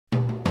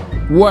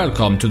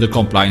Welcome to the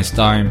Compliance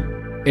Time,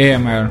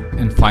 AML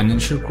and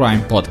Financial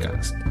Crime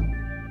Podcast.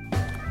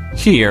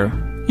 Here,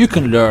 you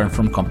can learn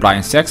from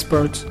compliance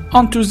experts,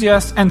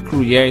 enthusiasts and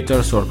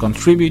creators who are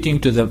contributing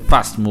to the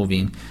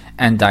fast-moving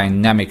and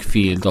dynamic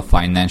field of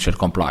financial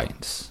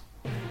compliance.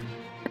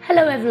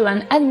 Hello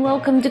everyone and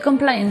welcome to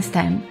Compliance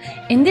Time.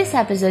 In this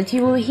episode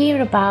you will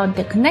hear about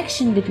the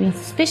connection between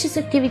suspicious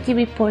activity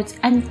reports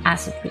and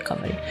asset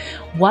recovery.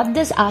 What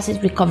does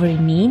asset recovery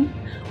mean?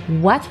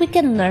 What we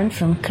can learn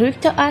from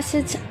crypto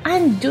assets,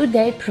 and do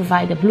they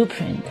provide a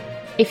blueprint?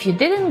 If you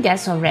didn't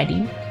guess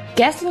already,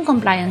 guest in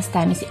Compliance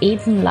Time is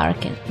Aidan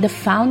Larkin, the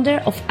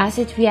founder of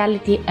Asset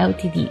Reality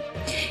Ltd.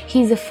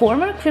 He is a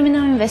former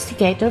criminal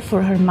investigator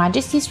for Her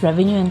Majesty's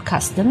Revenue and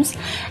Customs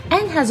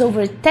and has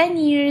over 10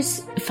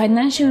 years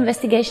financial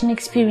investigation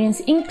experience,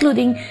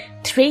 including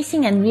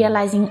tracing and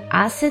realizing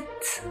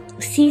assets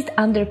seized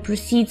under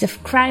proceeds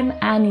of crime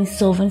and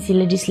insolvency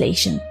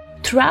legislation.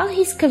 Throughout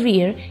his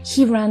career,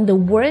 he ran the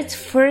world's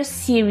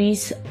first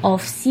series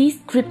of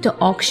seized crypto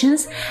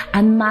auctions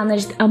and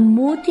managed a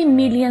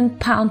multi-million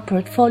pound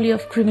portfolio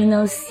of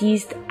criminals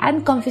seized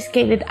and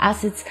confiscated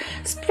assets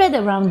spread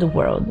around the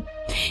world.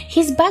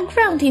 His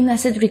background in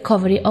asset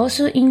recovery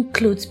also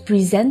includes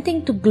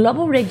presenting to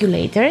global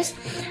regulators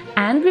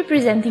and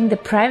representing the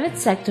private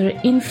sector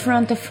in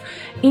front of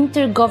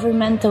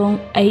intergovernmental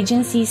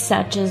agencies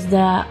such as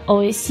the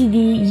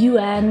OECD,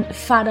 UN,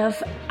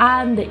 FATF,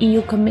 and the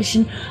EU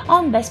Commission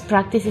on best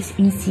practices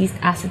in seized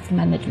asset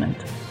management.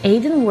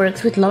 Aidan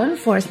works with law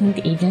enforcement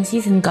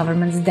agencies and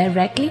governments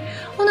directly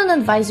on an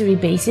advisory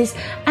basis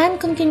and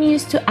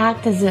continues to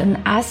act as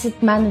an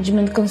asset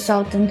management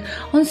consultant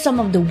on some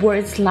of the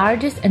world's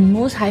largest and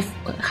most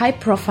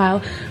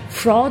high-profile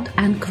fraud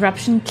and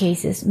corruption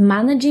cases,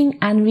 managing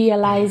and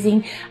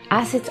realizing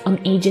assets on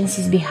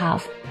agencies'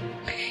 behalf.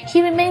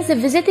 He remains a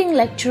visiting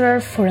lecturer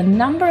for a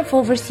number of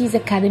overseas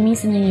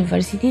academies and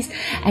universities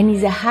and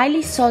is a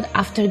highly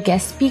sought-after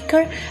guest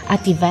speaker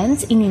at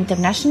events in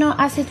international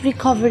asset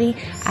recovery,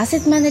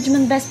 asset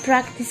management best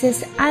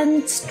practices,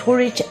 and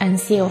storage and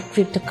sale of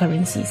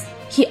cryptocurrencies.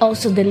 He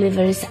also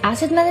delivers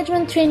asset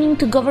management training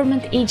to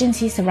government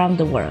agencies around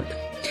the world.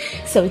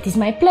 So it is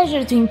my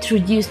pleasure to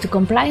introduce to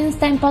Compliance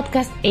Time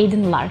podcast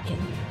Aidan Larkin.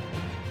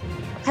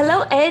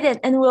 Hello, Aidan,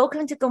 and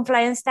welcome to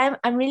Compliance Time.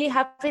 I'm really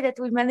happy that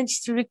we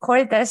managed to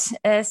record this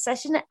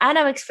session, and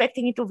I'm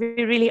expecting it to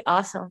be really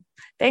awesome.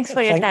 Thanks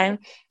for your time.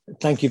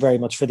 Thank you very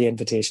much for the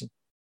invitation.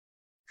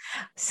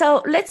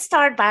 So let's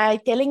start by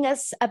telling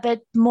us a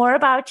bit more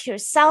about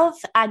yourself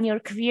and your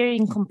career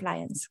in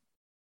compliance.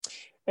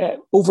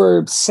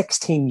 Over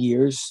 16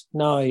 years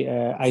now,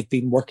 I've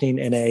been working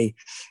in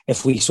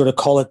if we sort of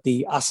call it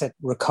the asset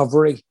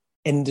recovery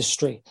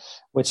industry,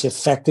 which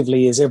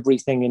effectively is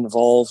everything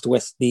involved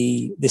with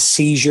the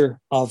seizure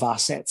of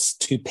assets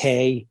to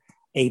pay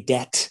a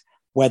debt,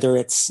 whether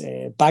it's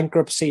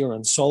bankruptcy or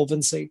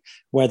insolvency,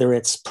 whether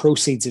it's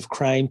proceeds of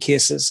crime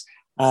cases.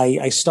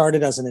 I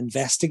started as an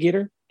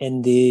investigator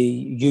in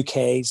the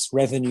UK's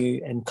Revenue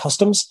and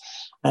Customs,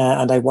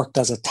 and I worked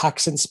as a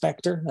tax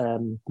inspector,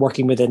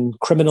 working within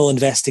criminal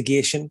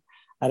investigation.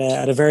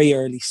 At a very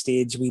early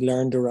stage, we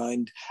learned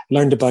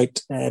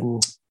about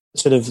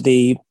sort of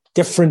the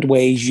different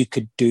ways you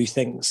could do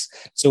things.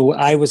 So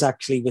I was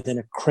actually within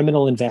a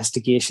criminal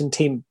investigation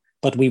team,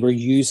 but we were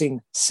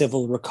using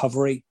civil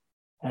recovery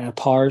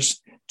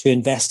powers to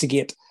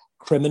investigate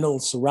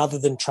criminals. So rather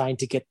than trying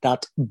to get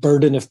that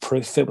burden of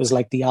proof, it was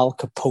like the Al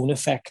Capone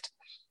effect.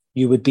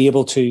 You would be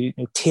able to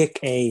take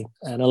an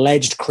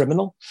alleged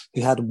criminal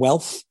who had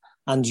wealth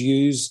and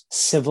use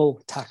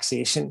civil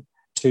taxation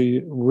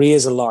to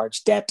raise a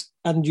large debt,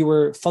 and you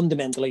were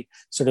fundamentally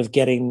sort of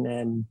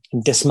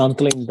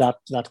dismantling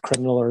that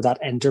criminal or that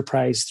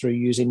enterprise through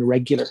using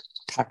regular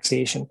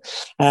taxation.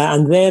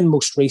 And then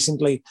most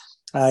recently,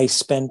 I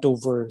spent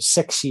over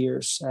 6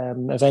 years,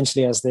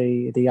 eventually as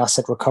the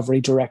asset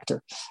recovery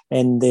director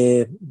in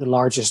the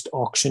largest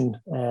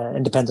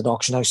independent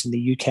auction house in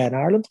the UK and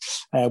Ireland,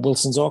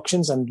 Wilson's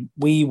Auctions, and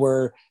we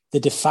were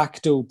the de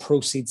facto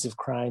proceeds of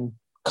crime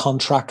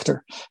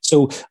contractor.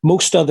 So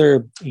most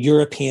other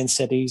European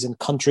cities and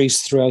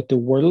countries throughout the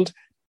world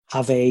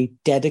have a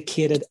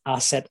dedicated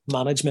asset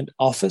management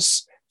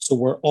office. So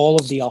where all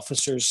of the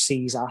officers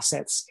seize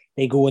assets,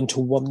 they go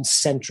into one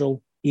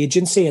central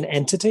agency and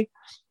entity.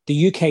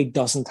 The UK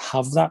doesn't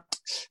have that.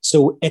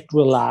 So it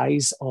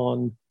relies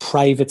on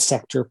private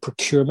sector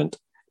procurement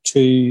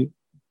to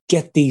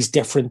get these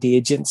different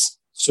agents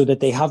so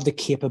that they have the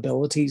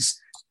capabilities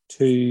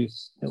to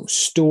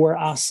store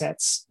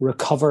assets,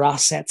 recover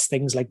assets,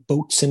 things like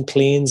boats and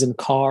planes and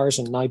cars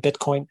and now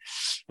Bitcoin,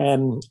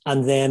 and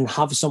then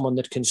have someone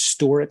that can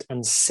store it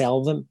and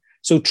sell them.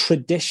 So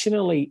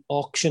traditionally,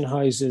 auction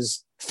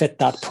houses fit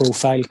that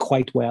profile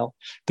quite well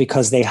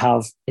because they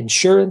have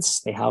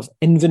insurance, they have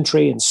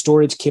inventory and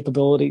storage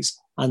capabilities,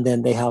 and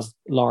then they have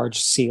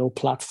large sale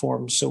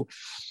platforms. So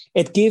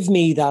it gave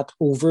me that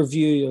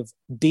overview of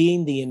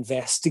being the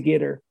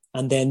investigator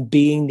and then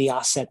being the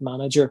asset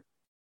manager.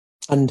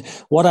 And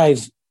what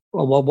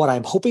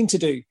I'm hoping to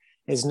do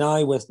is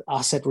now with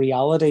Asset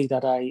Reality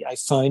that I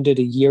founded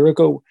a year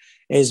ago,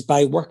 is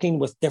by working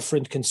with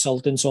different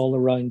consultants all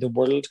around the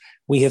world,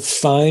 we have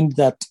found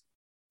that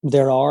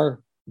there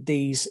are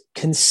these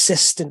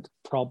consistent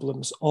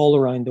problems all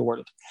around the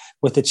world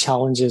with the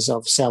challenges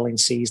of selling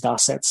seized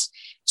assets.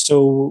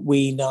 So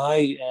we now,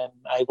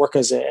 I work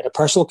in a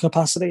personal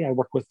capacity. I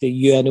work with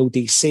the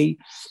UNODC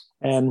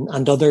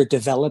and other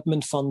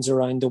development funds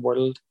around the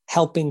world,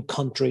 helping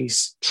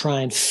countries try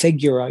and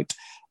figure out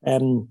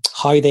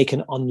how they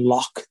can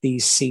unlock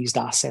these seized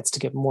assets to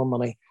get more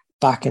money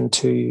back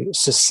into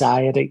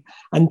society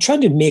and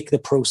trying to make the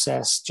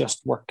process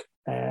just work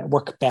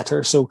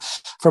better. So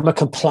from a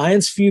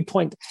compliance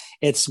viewpoint,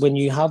 it's when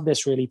you have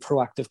this really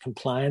proactive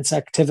compliance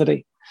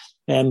activity,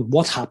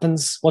 what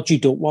happens, what you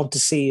don't want to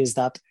see is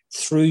that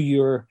through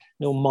your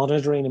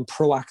monitoring and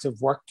proactive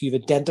work, you've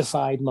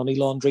identified money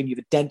laundering,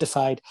 you've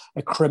identified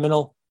a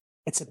criminal.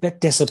 It's a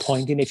bit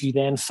disappointing if you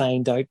then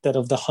find out that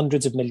of the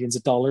hundreds of millions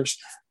of dollars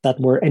that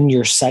were in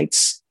your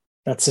sites,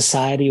 that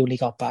society only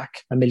got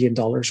back $1 million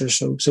or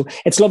so. So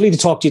it's lovely to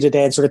talk to you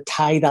today and sort of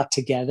tie that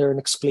together and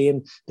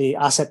explain the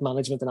asset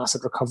management and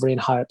asset recovery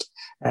and how it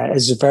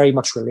is very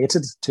much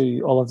related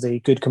to all of the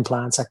good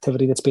compliance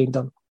activity that's being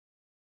done.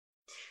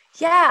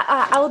 Yeah,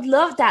 I would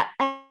love that.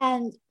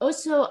 And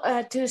also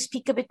to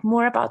speak a bit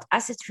more about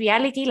Asset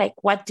Reality, like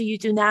what do you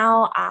do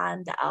now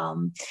and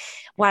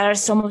what are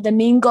some of the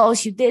main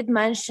goals? You did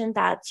mention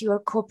that you are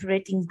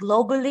cooperating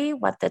globally.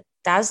 What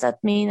does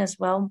that mean as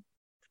well?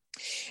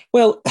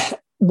 Well,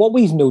 what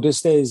we've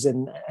noticed is,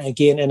 and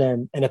again,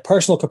 in a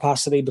personal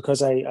capacity,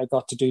 because I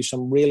got to do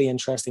some really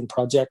interesting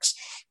projects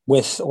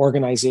with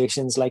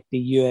organizations like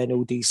the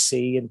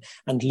UNODC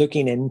and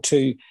looking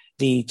into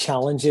the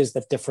challenges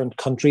that different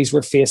countries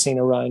were facing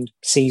around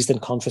seized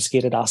and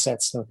confiscated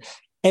assets. So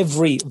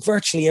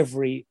virtually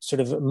every sort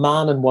of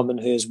man and woman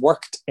who has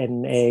worked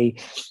in a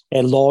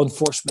law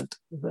enforcement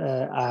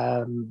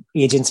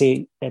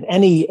agency in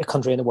any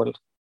country in the world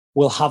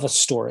will have a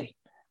story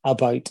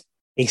about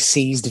a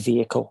seized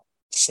vehicle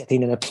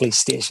sitting in a police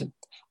station,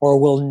 or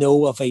will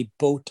know of a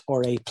boat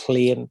or a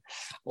plane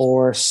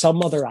or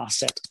some other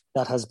asset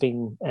that has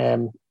been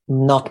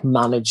not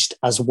managed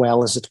as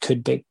well as it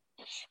could be.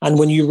 And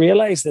when you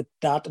realize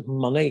that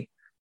money,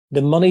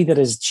 the money that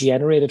is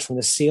generated from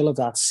the sale of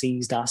that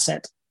seized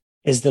asset,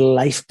 is the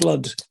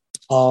lifeblood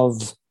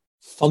of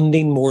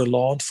funding more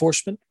law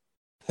enforcement,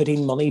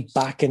 putting money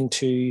back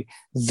into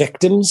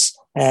victims,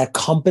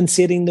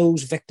 compensating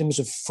those victims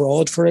of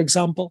fraud, for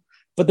example.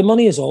 But the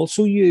money is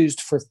also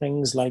used for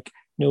things like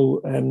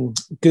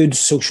good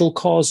social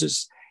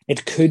causes.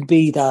 It could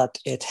be that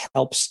it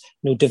helps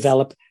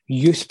develop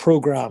youth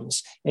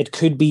programs. It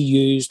could be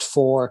used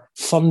for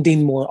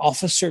funding more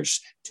officers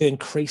to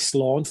increase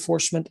law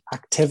enforcement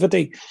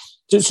activity.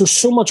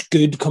 So much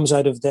good comes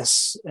out of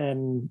this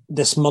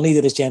money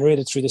that is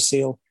generated through the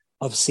sale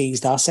of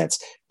seized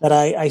assets that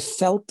I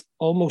felt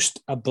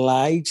almost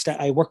obliged.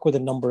 I work with a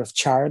number of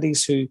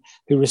charities who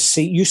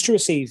used to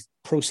receive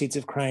proceeds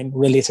of crime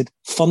related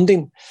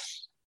funding.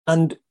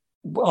 And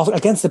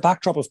against the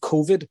backdrop of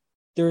COVID,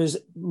 there is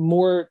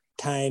more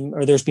time,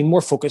 or there's been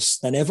more focus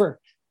than ever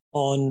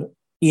on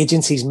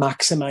agencies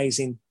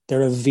maximizing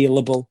their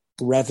available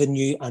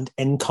revenue and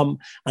income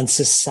and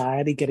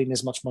society getting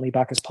as much money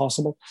back as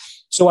possible.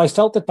 So I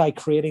felt that by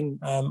creating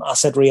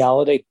Asset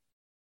Reality,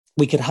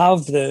 we could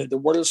have the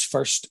world's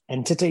first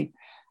entity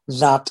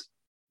that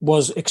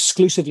was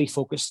exclusively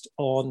focused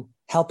on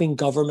helping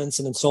governments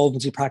and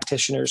insolvency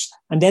practitioners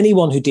and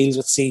anyone who deals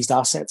with seized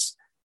assets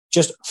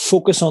just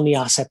focus on the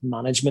asset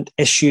management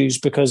issues.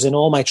 Because in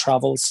all my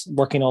travels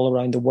working all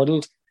around the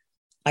world,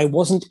 I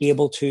wasn't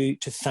able to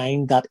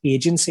find that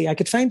agency. I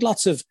could find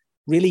lots of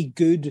really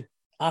good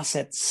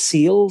asset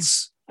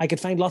sales. I could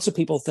find lots of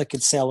people that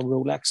could sell a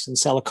Rolex and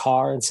sell a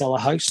car and sell a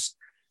house.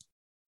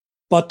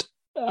 But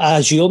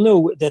as you'll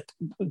know, that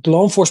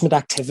law enforcement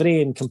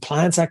activity and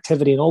compliance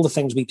activity and all the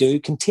things we do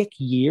can take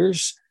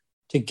years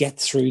to get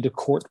through the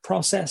court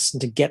process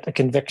and to get a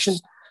conviction.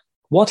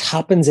 What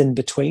happens in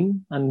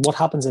between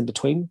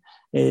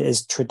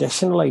is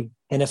traditionally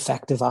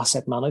ineffective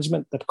asset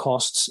management that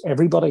costs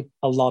everybody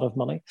a lot of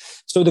money.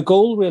 So the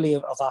goal really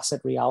of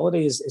Asset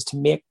Reality is to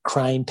make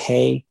crime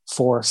pay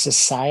for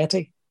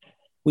society.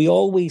 We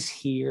always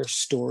hear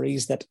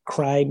stories that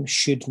crime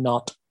should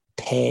not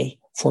pay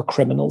for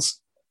criminals.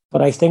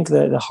 But I think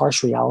the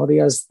harsh reality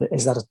is that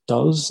it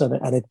does,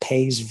 and it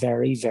pays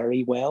very,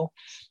 very well.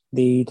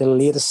 The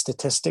latest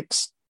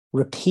statistics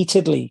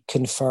repeatedly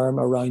confirm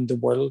around the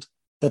world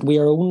that we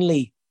are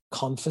only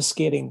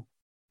confiscating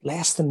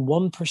less than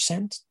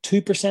 1%,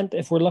 2%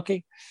 if we're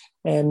lucky,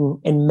 in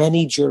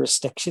many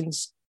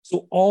jurisdictions.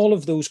 So all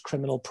of those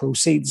criminal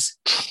proceeds,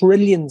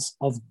 trillions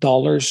of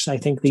dollars, I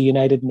think the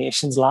United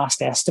Nations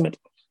last estimate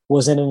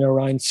was in and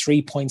around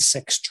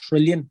 $3.6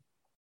 trillion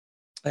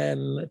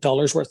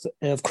dollars worth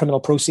of criminal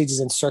proceeds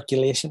is in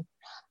circulation.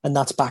 And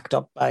that's backed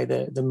up by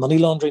the money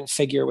laundering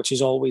figure, which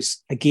is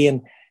always,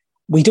 again,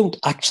 we don't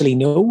actually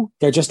know.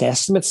 They're just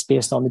estimates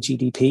based on the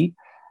GDP,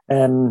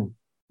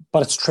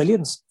 but it's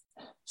trillions.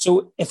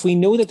 So if we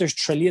know that there's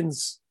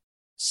trillions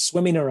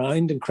swimming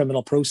around in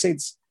criminal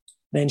proceeds,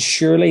 then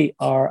surely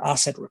our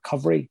asset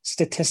recovery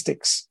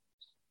statistics,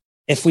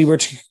 if we were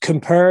to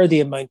compare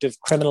the amount of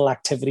criminal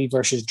activity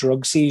versus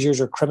drug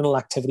seizures or criminal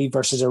activity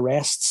versus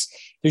arrests,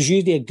 there's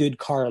usually a good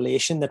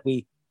correlation that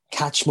we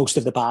catch most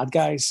of the bad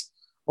guys,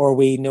 or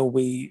we know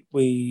we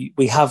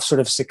have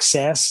sort of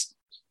success.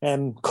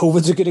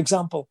 COVID's a good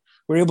example.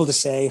 We're able to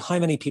say how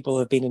many people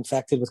have been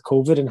infected with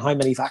COVID and how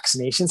many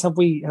vaccinations have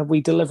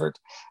we delivered.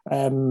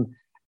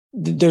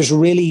 There's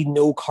really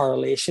no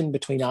correlation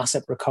between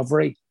asset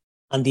recovery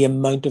and the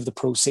amount of the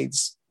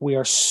proceeds. We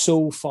are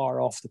so far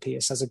off the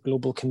pace as a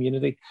global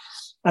community.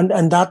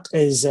 And that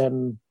is,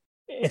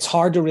 it's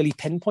hard to really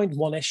pinpoint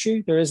one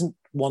issue. There isn't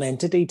one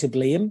entity to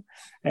blame.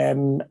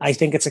 I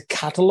think it's a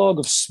catalogue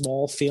of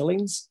small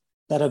failings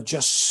that have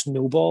just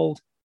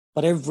snowballed.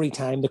 But every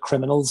time the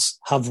criminals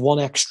have one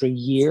extra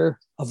year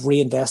of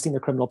reinvesting their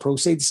criminal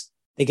proceeds,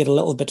 they get a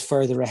little bit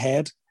further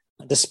ahead.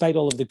 And despite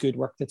all of the good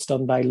work that's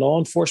done by law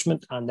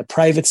enforcement and the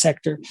private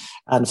sector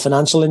and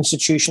financial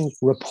institutions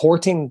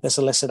reporting this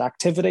illicit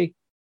activity,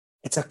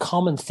 it's a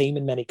common theme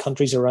in many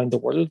countries around the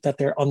world that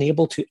they're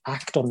unable to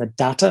act on the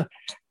data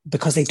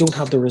because they don't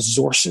have the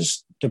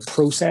resources to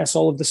process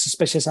all of the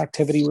suspicious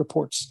activity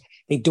reports.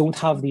 They don't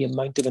have the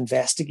amount of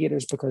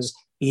investigators because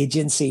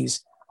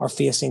agencies are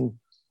facing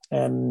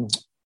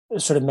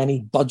sort of many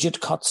budget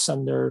cuts,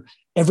 and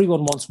everyone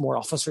wants more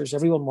officers,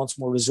 everyone wants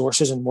more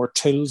resources and more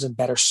tools and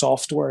better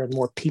software and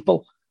more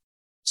people.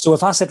 So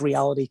if Asset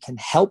Reality can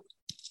help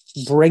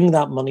bring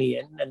that money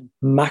in and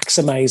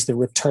maximize the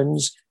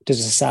returns to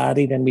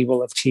society, then we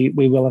will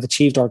have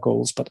achieved our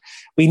goals. But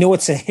we know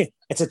it's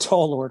a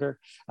tall order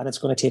and it's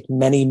going to take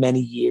many,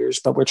 many years.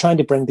 But we're trying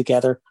to bring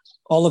together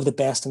all of the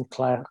best in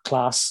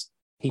class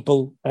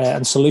people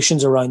and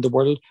solutions around the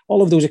world,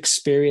 all of those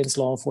experienced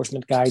law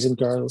enforcement guys and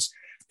girls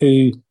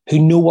who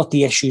know what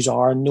the issues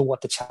are and know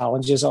what the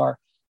challenges are,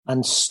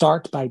 and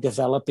start by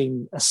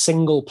developing a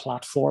single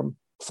platform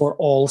for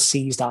all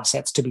seized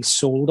assets to be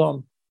sold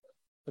on.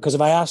 Because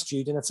if I asked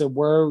you, then I'd say,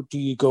 where do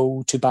you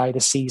go to buy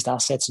the seized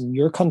assets in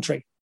your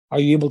country? Are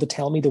you able to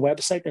tell me the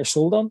website they're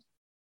sold on?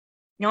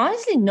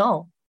 Honestly,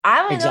 no.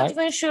 I'm not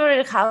even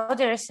sure how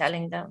they're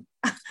selling them.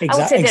 I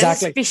would say they're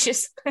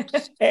suspicious.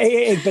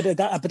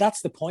 But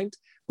that's the point.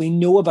 We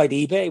know about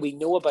eBay. We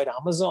know about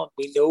Amazon.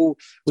 We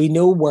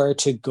know where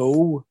to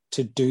go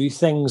to do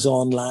things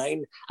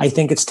online. I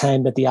think it's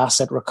time that the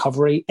asset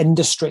recovery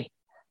industry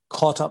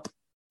caught up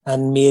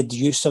and made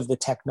use of the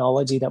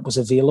technology that was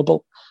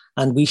available.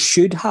 And we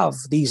should have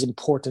these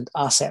important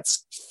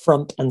assets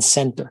front and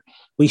center.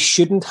 We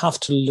shouldn't have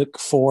to look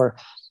for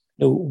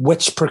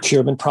which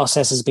procurement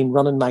process has been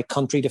run in my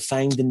country to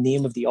find the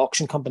name of the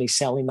auction company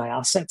selling my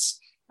assets.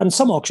 And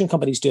some auction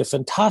companies do a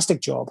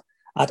fantastic job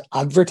at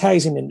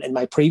advertising. In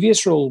my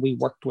previous role, we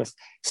worked with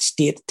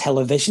state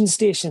television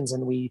stations,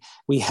 and we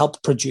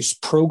helped produce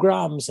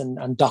programs and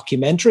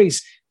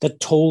documentaries that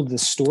told the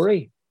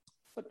story.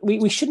 But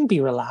we shouldn't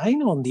be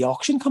relying on the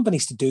auction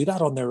companies to do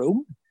that on their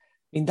own.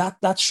 I mean,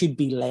 that should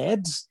be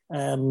led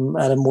at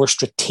a more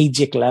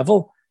strategic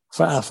level,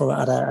 at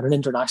an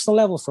international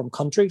level from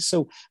countries.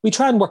 So we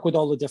try and work with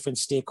all the different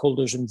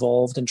stakeholders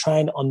involved and try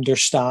and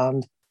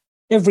understand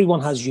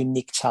everyone has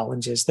unique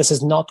challenges. This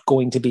is not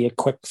going to be a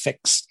quick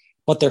fix,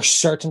 but there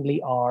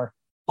certainly are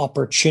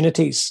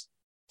opportunities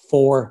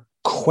for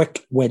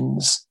quick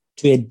wins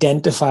to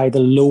identify the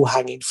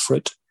low-hanging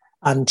fruit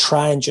and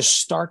try and just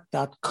start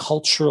that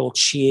cultural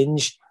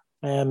change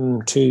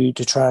to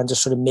try and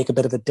just sort of make a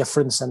bit of a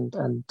difference and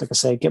like I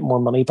say, get more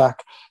money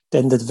back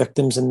than the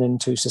victims and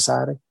into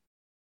society.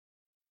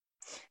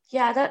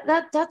 Yeah,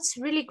 that's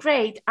really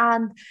great.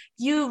 And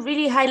you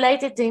really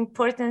highlighted the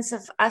importance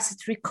of asset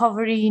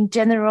recovery in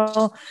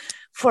general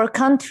for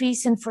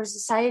countries and for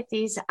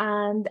societies.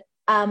 And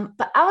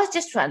but I was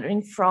just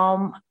wondering,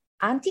 from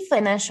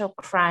anti-financial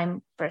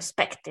crime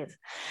perspective,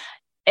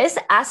 is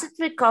asset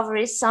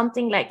recovery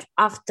something like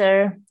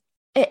after,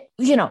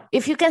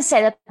 if you can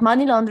say that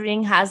money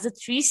laundering has the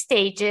 3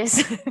 stages,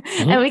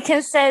 mm-hmm. and we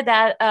can say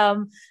that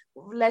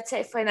let's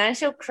say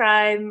financial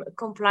crime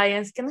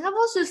compliance can have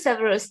also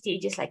several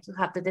stages, like you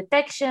have the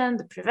detection,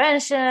 the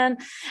prevention,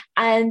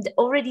 and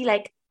already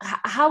like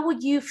how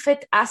would you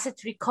fit asset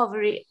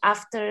recovery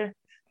after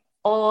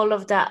all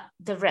of that,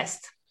 the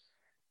rest?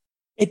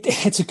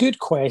 It's a good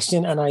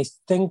question, and I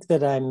think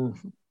that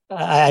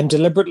I'm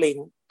deliberately,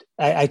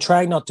 I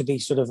try not to be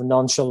sort of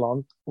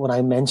nonchalant when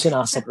I mention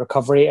asset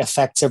recovery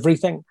affects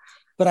everything,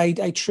 but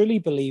I truly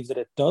believe that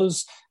it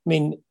does. I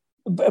mean,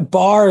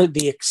 bar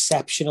the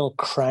exceptional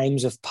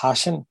crimes of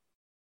passion,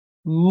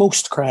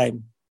 most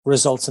crime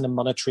results in a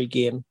monetary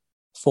gain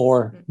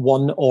for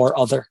one or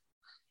other.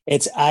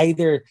 It's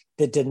either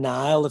the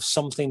denial of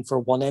something for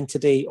one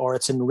entity or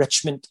its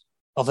enrichment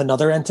of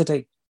another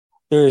entity.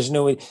 There is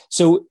no way.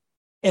 So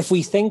if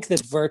we think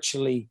that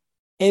virtually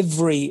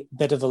every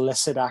bit of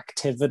illicit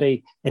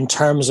activity in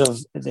terms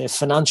of the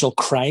financial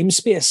crime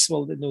space,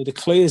 well, the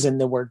clue is in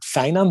the word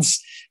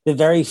finance. The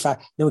very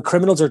fact,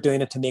 criminals are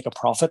doing it to make a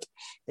profit.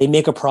 They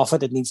make a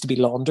profit, it needs to be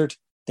laundered.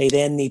 They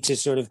then need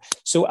to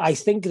so I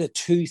think the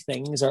two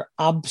things are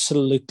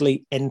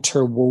absolutely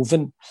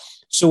interwoven.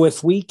 So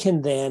if we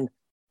can then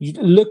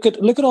look at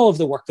all of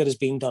the work that is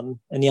being done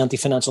in the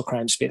anti-financial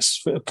crime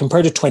space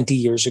compared to 20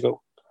 years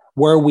ago,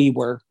 where we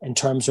were in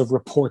terms of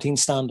reporting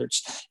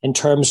standards, in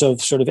terms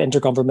of sort of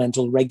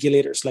intergovernmental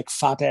regulators like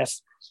FATF,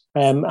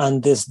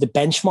 and the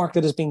benchmark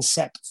that has been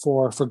set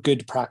for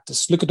good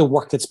practice. Look at the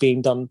work that's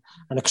being done,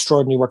 and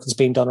extraordinary work that's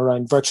being done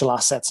around virtual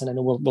assets, and I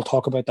know we'll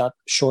talk about that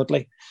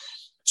shortly.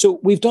 So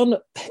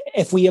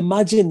if we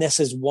imagine this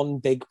as one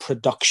big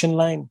production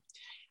line,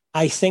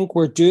 I think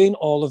we're doing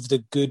all of the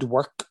good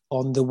work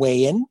on the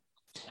way in,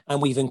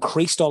 and we've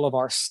increased all of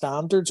our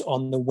standards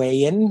on the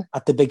way in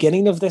at the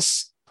beginning of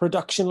this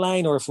production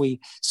line, or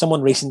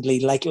someone recently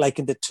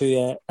likened it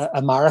to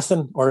a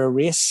marathon or a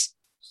race,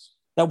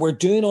 that we're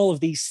doing all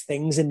of these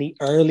things in the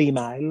early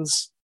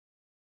miles.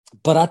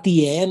 But at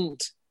the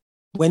end,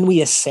 when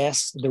we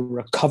assess the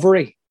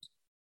recovery,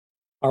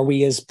 are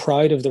we as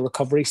proud of the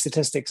recovery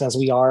statistics as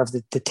we are of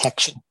the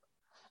detection?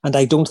 And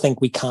I don't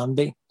think we can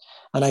be.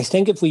 And I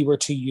think if we were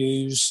to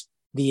use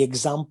the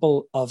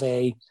example of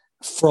a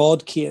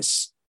fraud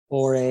case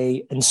or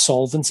a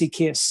insolvency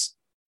case,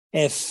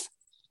 if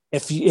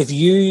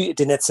you,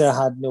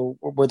 Denitsa,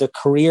 were the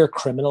career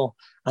criminal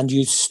and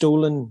you'd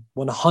stolen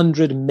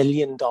 $100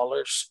 million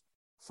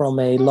from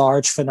a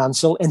large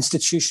financial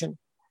institution,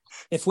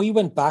 if we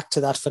went back to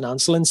that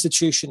financial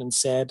institution and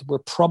said, we're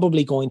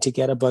probably going to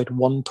get about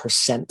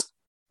 1%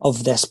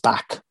 of this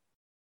back,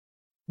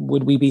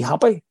 would we be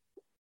happy?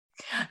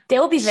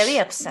 They'll be very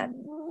upset.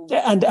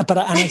 And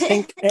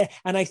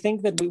I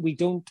think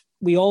that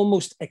we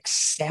almost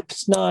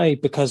accept now,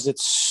 because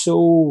it's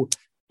so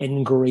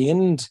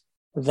ingrained,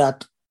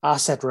 that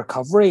asset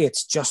recovery,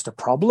 it's just a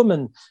problem,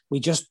 and we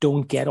just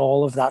don't get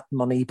all of that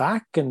money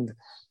back. And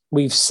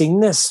we've seen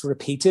this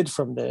repeated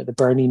from the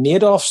Bernie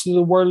Madoffs of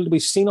the world.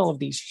 We've seen all of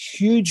these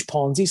huge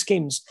Ponzi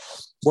schemes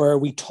where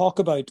we talk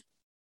about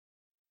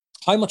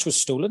how much was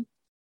stolen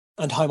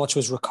and how much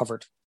was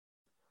recovered.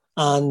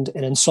 And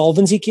in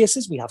insolvency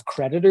cases, we have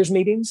creditors'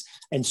 meetings.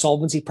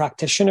 Insolvency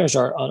practitioners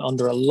are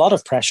under a lot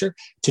of pressure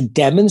to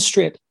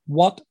demonstrate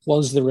what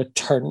was the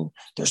return.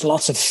 There's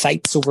lots of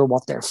fights over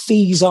what their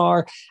fees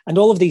are, and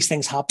all of these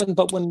things happen.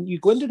 But when you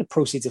go into the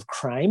proceeds of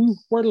crime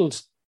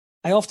world,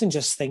 I often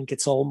just think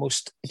it's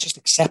just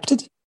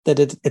accepted that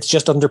it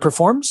just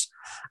underperforms.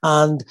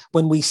 And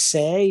when we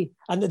say,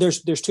 and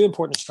there's two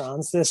important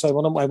strands to this, so I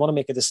want to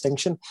make a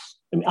distinction.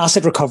 I mean,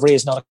 asset recovery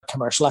is not a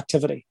commercial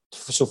activity.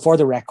 So for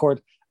the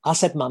record,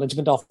 asset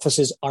management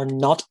offices are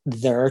not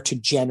there to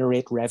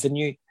generate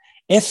revenue.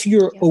 If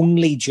your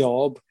only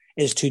job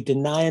is to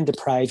deny and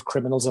deprive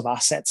criminals of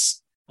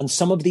assets, and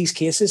some of these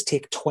cases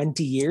take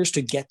 20 years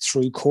to get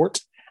through court,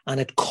 and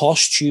it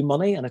costs you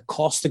money and it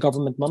costs the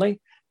government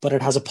money, but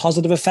it has a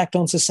positive effect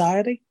on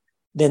society,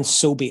 then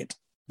so be it.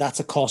 That's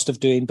a cost of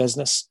doing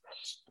business.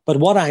 But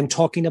what I'm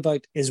talking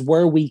about is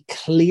where we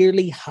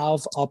clearly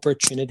have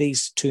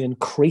opportunities to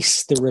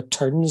increase the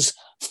returns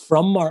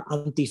from our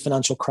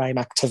anti-financial crime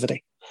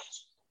activity.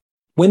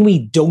 When we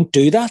don't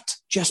do that,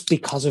 just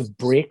because of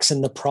breaks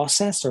in the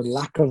process or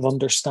lack of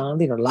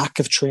understanding or lack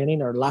of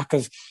training or lack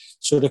of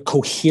sort of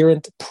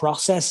coherent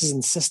processes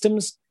and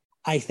systems,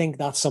 I think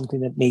that's something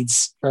that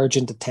needs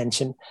urgent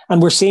attention.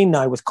 And we're seeing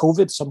now with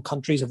COVID, some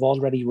countries have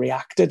already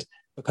reacted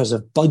because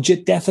of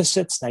budget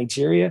deficits.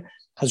 Nigeria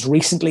has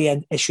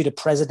recently issued a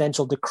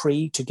presidential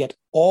decree to get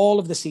all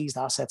of the seized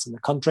assets in the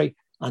country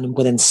and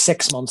within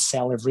 6 months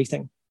sell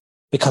everything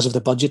because of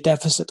the budget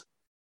deficit.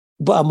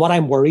 But what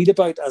I'm worried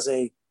about as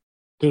a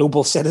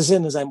global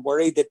citizen is I'm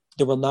worried that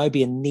there will now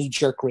be a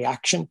knee-jerk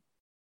reaction,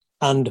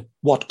 and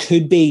what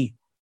could be,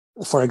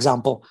 for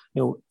example,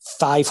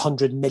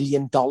 $500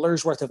 million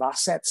worth of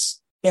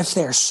assets, if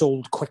they're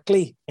sold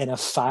quickly in a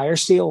fire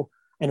sale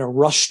in a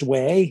rushed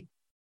way,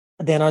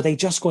 then are they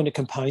just going to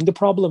compound the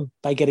problem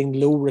by getting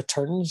low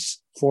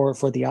returns for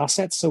the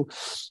assets? So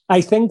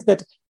I think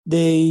that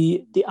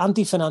the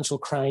anti-financial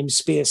crime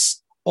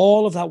space,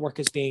 all of that work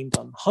is being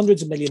done.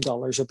 Hundreds of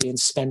 $millions are being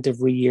spent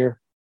every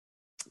year,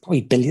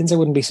 probably billions, I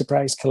wouldn't be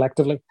surprised,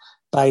 collectively,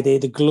 by the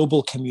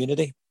global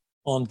community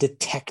on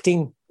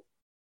detecting.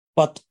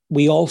 But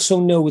we also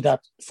know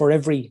that for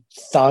every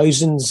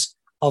thousands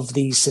of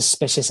these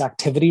suspicious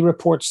activity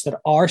reports that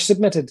are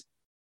submitted,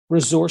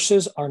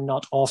 resources are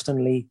not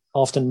often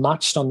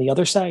matched on the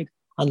other side.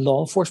 And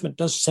law enforcement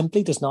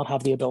does not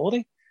have the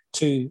ability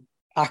to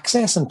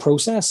access and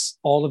process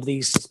all of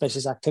these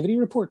suspicious activity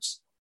reports.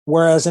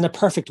 Whereas in a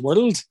perfect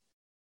world,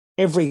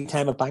 every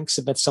time a bank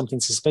submits something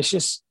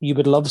suspicious, you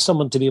would love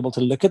someone to be able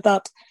to look at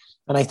that.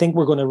 And I think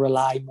we're going to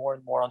rely more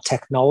and more on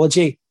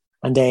technology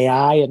and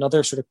AI and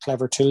other sort of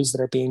clever tools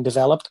that are being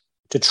developed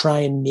to try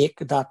and make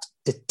that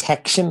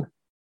detection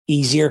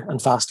easier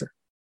and faster.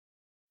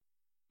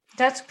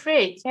 That's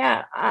great.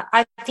 Yeah,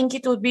 I think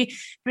it would be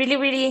really,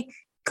 really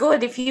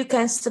good if you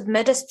can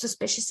submit a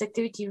suspicious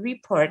activity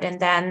report and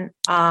then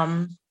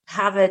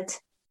have it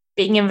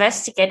being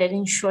investigated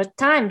in short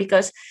time,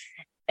 because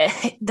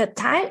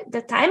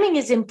the timing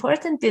is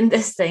important in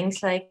these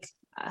things. Like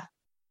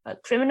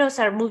criminals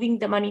are moving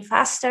the money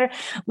faster.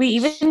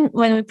 When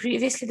we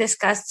previously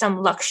discussed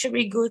some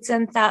luxury goods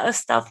and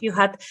stuff, you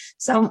had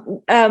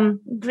some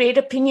great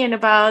opinion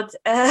about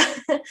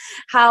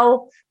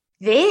how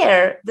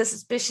the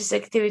suspicious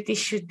activity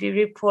should be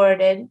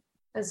reported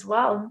as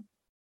well.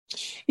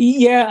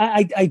 Yeah,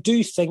 I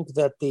do think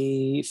that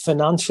the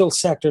financial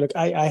sector, like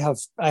I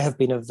have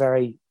been a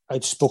very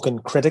outspoken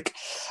critic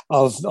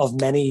of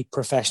many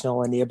professional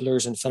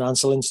enablers and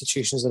financial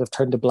institutions that have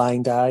turned a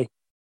blind eye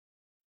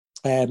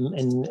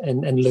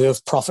in lieu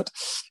of profit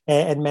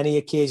in many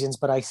occasions.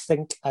 But I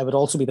think I would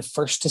also be the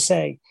first to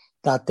say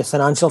that the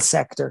financial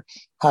sector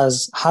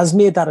has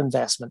made that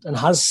investment and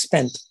has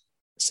spent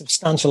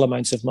substantial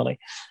amounts of money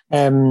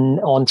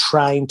on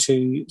trying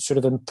to sort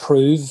of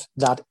improve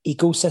that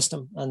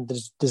ecosystem, and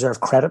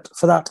deserve credit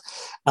for that.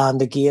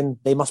 And again,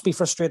 they must be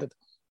frustrated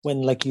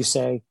when, like you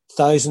say,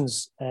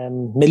 thousands,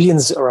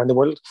 millions around the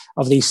world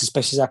of these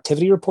suspicious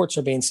activity reports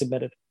are being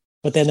submitted,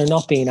 but then they're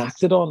not being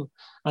acted on.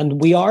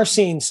 And we are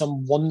seeing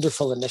some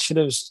wonderful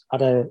initiatives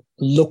at a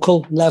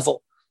local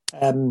level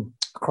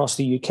across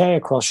the UK,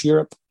 across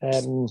Europe,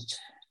 and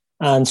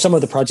some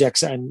of the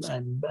projects I'm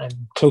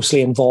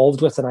closely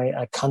involved with, and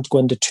I can't go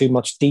into too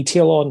much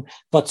detail on,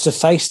 but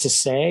suffice to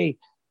say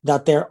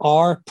that there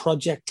are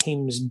project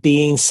teams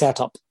being set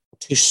up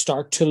to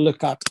start to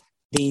look at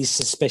these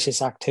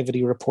suspicious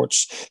activity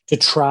reports, to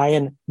try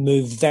and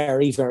move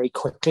very, very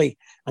quickly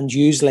and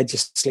use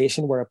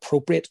legislation where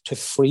appropriate to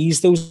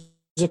freeze those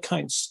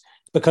accounts,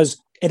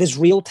 because it is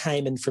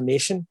real-time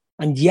information.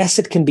 And yes,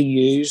 it can be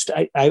used.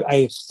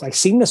 I've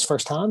seen this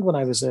firsthand when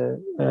I was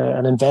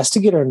an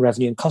investigator in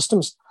Revenue and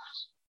Customs.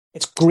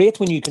 It's great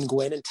when you can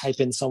go in and type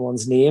in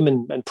someone's name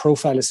and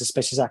profile a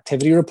suspicious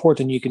activity report,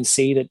 and you can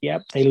see that,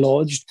 yep, they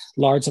lodged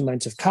large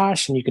amounts of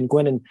cash, and you can go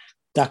in and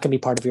that can be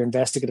part of your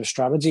investigative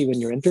strategy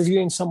when you're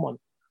interviewing someone.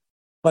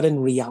 But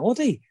in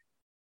reality,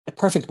 a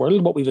perfect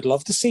world, what we would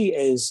love to see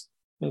is,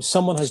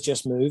 someone has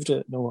just moved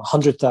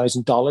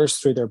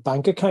 $100,000 through their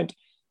bank account.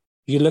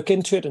 You look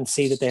into it and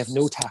see that they have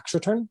no tax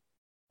return,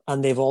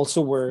 and they've also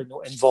were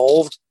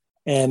involved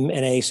in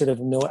a sort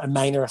of a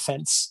minor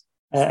offence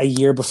a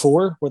year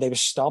before, where they were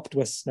stopped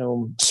with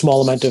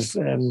small amount of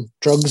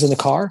drugs in the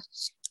car,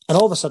 and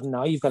all of a sudden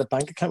now you've got a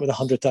bank account with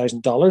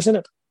 $100,000 in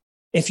it.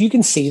 If you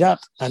can see that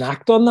and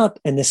act on that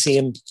in the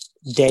same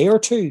day or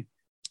two,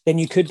 then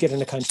you could get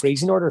an account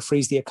freezing order,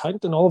 freeze the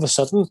account, and all of a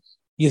sudden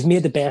you've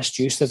made the best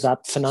use of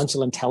that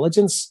financial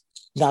intelligence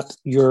that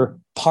your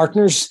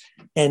partners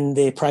in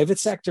the private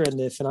sector and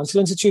the financial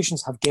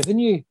institutions have given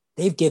you.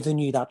 They've given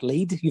you that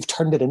lead. You've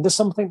turned it into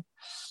something.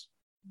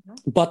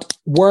 But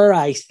where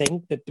I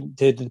think that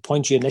the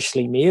point you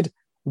initially made,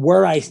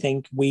 where I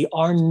think we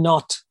are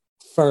not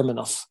firm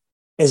enough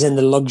is in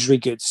the luxury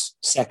goods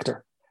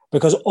sector,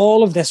 because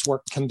all of this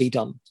work can be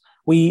done.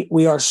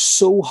 We are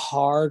so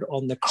hard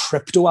on the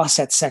crypto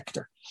asset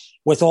sector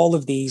with all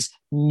of these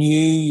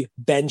new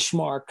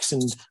benchmarks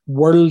and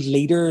world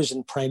leaders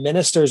and prime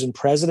ministers and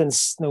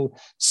presidents,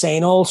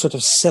 saying all sorts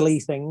of silly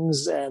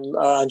things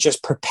and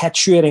just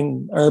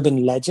perpetuating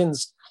urban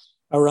legends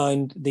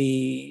around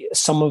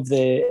some of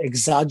the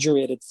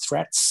exaggerated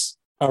threats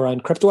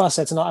around crypto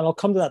assets. And I'll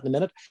come to that in a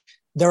minute.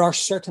 There are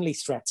certainly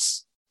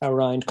threats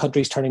around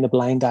countries turning a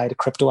blind eye to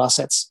crypto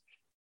assets.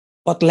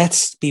 But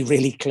let's be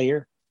really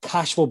clear.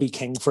 Cash will be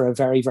king for a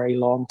very, very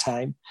long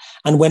time.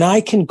 And when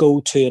I can go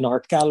to an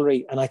art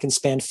gallery and I can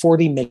spend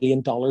 $40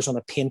 million on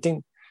a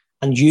painting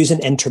and use an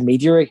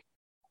intermediary,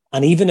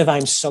 and even if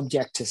I'm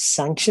subject to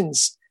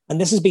sanctions, and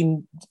this has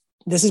been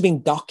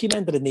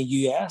documented in the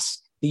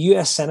US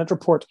Senate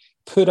report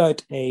put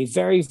out a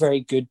very,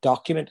 very good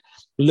document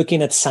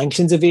looking at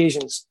sanctions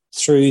evasions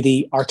through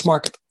the art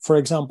market, for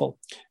example,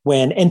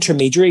 when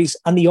intermediaries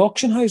and the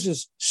auction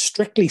houses,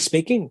 strictly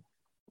speaking,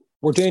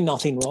 were doing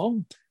nothing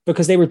wrong,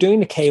 because they were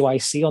doing the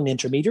KYC on the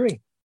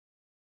intermediary.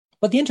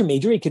 But the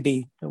intermediary could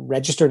be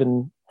registered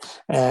in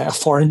a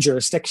foreign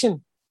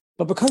jurisdiction.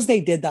 But because they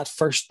did that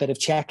first bit of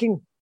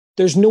checking,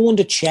 there's no one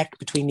to check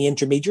between the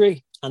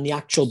intermediary and the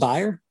actual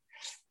buyer.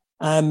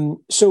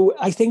 So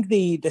I think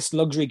this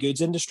luxury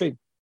goods industry,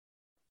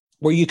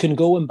 where you can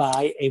go and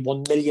buy a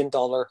 $1 million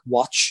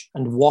watch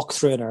and walk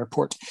through an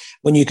airport,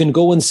 when you can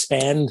go and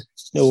spend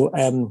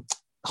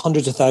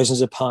hundreds of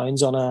thousands of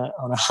pounds on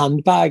a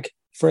handbag,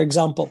 for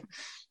example.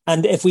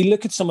 And if we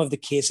look at some of the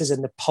cases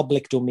in the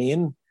public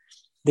domain,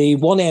 the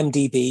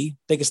 1MDB,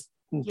 biggest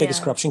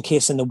corruption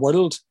case in the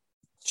world,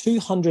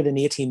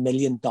 $280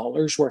 million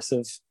worth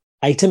of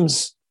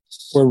items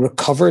were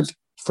recovered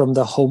from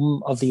the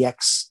home of the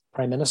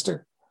ex-prime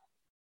minister.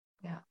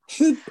 Yeah,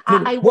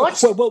 I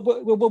watched.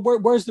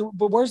 Where's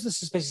the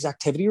suspicious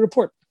activity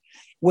report?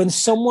 When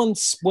someone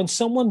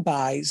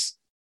buys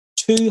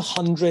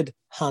 200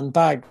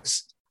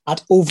 handbags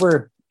at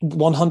over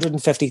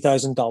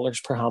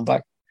 $150,000 per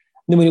handbag,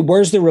 I mean,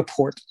 where's the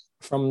report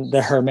from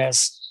the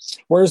Hermes?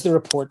 Where's the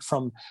report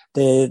from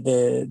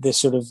the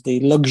sort of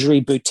the luxury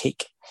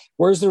boutique?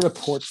 Where's the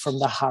report from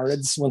the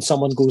Harrods when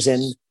someone goes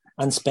in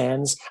and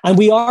spends. And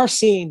we are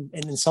seeing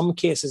in some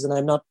cases, and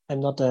I'm not, I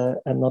want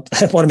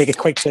to make it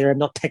quite clear, I'm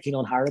not picking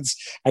on Harrods.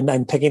 I'm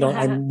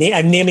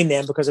naming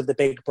them because of the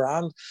big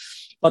brand.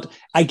 But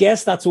I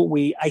guess that's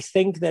I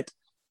think that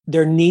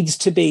there needs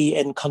to be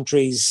in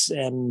countries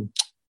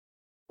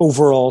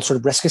overall sort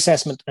of risk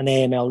assessment and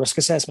AML risk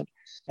assessment.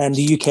 And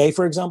the UK,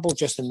 for example,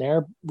 just in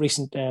their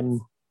recent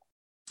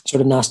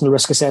sort of national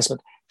risk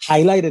assessment,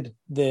 highlighted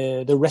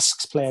the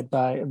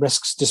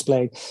risks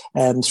displayed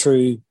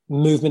through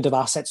movement of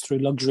assets through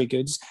luxury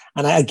goods.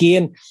 And I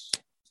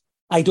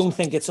don't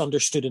think it's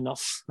understood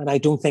enough, and I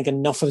don't think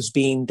enough is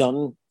being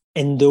done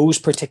in those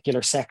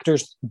particular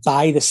sectors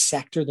by the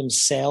sector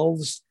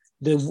themselves.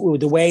 The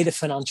way the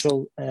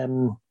financial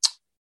the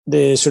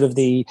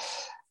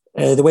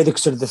way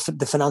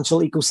the financial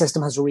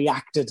ecosystem has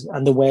reacted,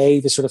 and the way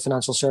the sort of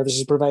financial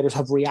services providers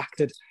have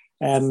reacted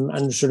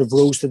and sort of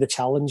rose to the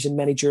challenge in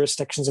many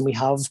jurisdictions. And we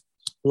have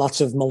lots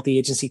of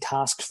multi-agency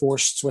task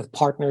forces with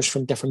partners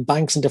from different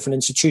banks and different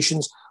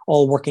institutions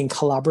all working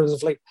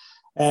collaboratively.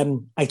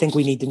 I think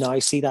we need to now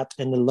see that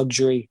in the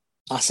luxury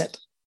asset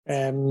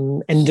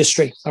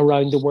industry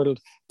around the world,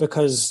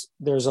 because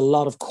there's a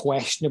lot of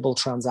questionable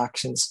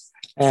transactions.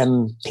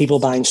 People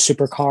buying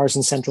supercars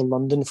in central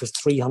London for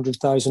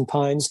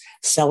 £300,000,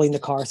 selling the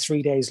car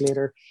 3 days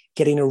later,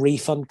 getting a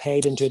refund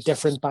paid into a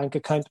different bank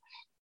account.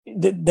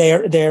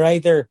 They're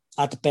either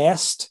at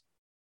best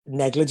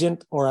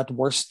negligent or at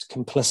worst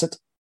complicit.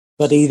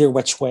 But either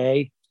which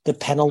way, the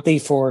penalty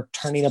for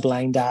turning a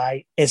blind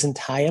eye isn't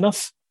high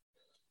enough.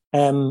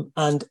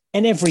 And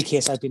in every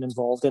case I've been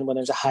involved in, when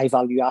there's a high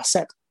value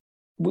asset,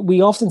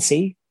 we often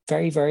see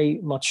very, very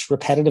much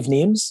repetitive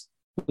names.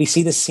 We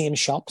see the same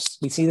shops,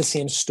 we see the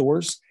same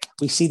stores,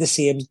 we see the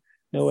same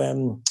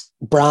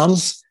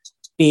brands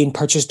being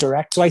purchased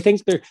direct. So I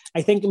think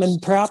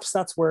perhaps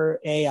that's where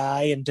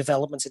AI and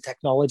developments in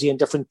technology and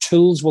different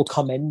tools will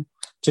come in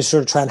to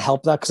sort of try and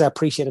help that, because I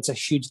appreciate it's a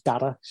huge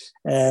data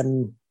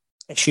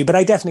issue, but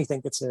I definitely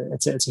think it's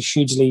a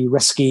hugely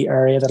risky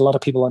area that a lot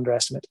of people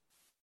underestimate.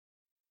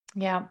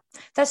 Yeah,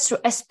 that's true,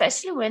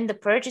 especially when the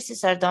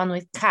purchases are done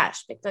with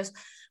cash, because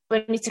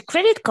when it's a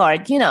credit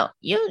card, you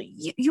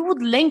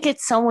would link it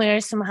somewhere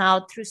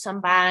somehow through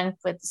some bank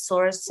with the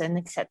source and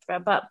etc.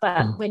 But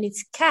when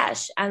it's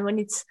cash, and when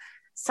it's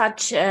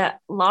such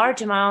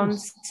large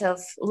amounts of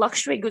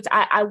luxury goods,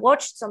 I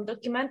watched some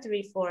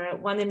documentary for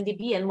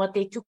 1MDB, and what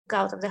they took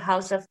out of the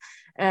house of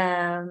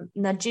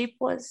Najib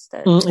was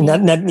that.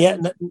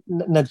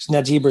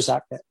 Najib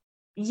Razak.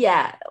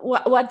 Yeah,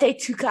 what they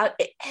took out,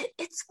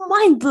 it's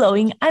mind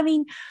blowing. I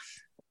mean,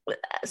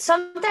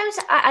 sometimes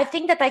I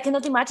think that I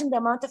cannot imagine the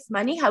amount of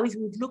money, how it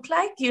would look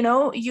like.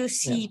 You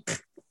see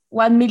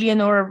 1 million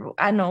or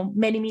I don't know,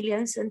 many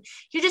millions, and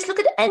you just look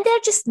at it, and they're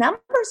just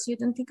numbers. You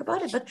don't think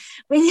about it. But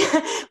when you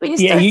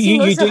start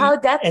seeing also how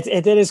that...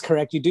 It is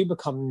correct. You do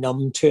become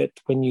numb to it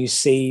when you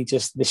see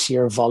just the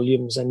sheer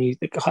volumes, and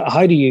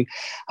how do you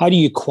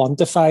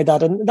quantify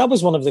that? And that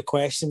was one of the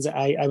questions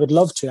I would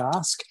love to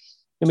ask.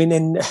 I mean,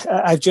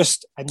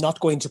 I'm not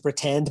going to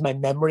pretend my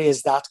memory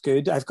is that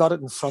good. I've got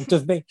it in front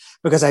of me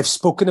because I've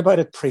spoken about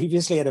it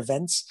previously at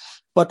events.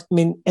 But I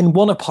mean, in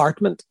one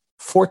apartment,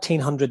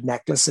 1,400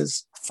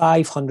 necklaces,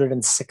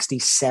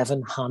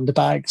 567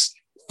 handbags,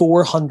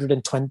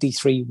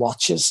 423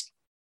 watches,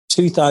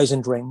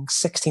 2,000 rings,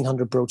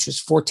 1,600 brooches,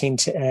 14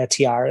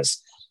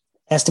 tiaras,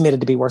 estimated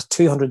to be worth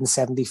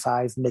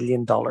 $275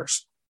 million.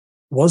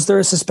 Was there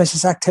a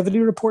suspicious activity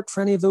report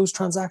for any of those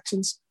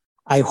transactions?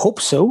 I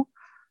hope so.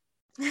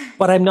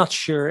 But I'm not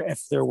sure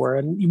if there were.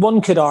 And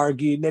one could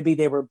argue maybe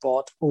they were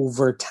bought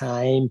over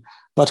time.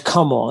 But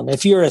come on,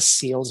 if you're a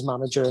sales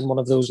manager in one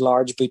of those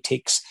large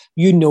boutiques,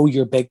 you know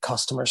your big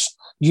customers.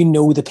 You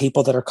know the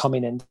people that are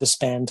coming in to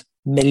spend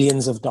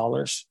millions of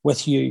dollars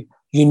with you.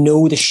 You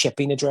know the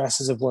shipping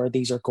addresses of where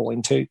these are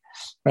going to.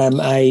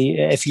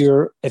 If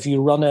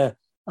you run a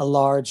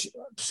large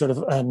sort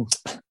of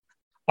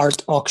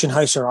art auction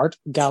house or art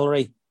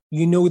gallery,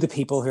 you know the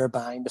people who are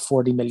buying the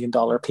 $40 million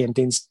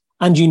paintings.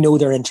 And you know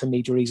their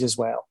intermediaries as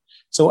well.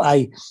 So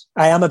I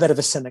am a bit of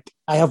a cynic.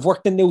 I have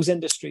worked in those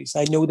industries.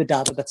 I know the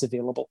data that's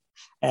available.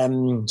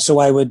 So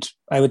I would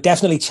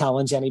definitely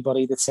challenge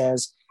anybody that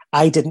says,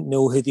 I didn't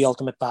know who the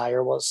ultimate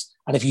buyer was.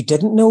 And if you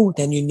didn't know,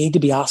 then you need to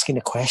be asking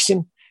a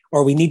question,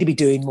 or we need to be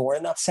doing more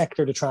in that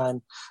sector to try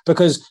and,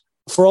 because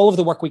for all of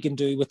the work we can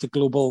do with the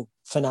global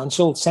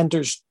financial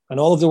centers and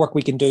all of the work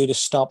we can do to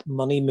stop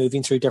money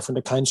moving through different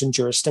accounts and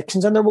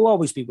jurisdictions, and there will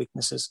always be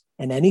weaknesses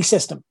in any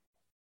system,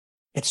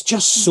 it's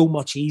just so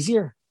much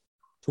easier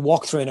to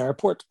walk through an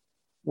airport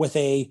with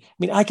I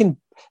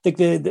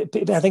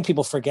think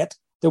people forget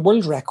the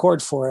world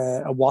record for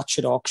a watch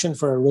at auction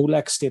for a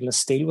Rolex stainless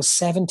steel was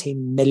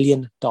 $17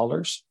 million.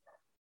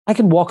 I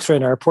can walk through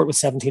an airport with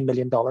 $17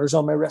 million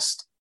on my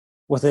wrist.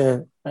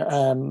 I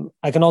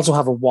can also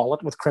have a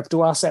wallet with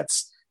crypto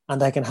assets,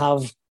 and I can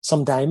have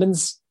some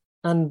diamonds.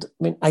 And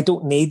I mean, I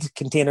don't need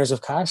containers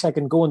of cash. I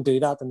can go and do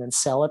that and then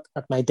sell it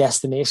at my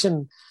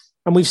destination.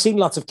 And we've seen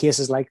lots of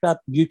cases like that.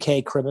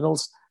 UK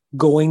criminals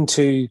going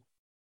to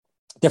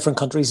different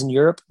countries in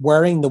Europe,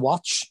 wearing the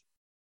watch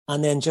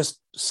and then just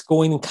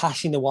going and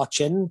cashing the watch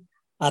in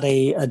at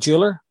a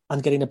jeweler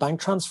and getting a bank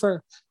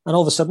transfer. And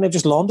all of a sudden, they've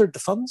just laundered the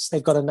funds.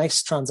 They've got a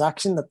nice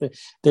transaction that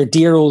their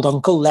dear old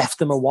uncle left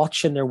them a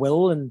watch in their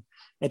will, and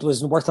it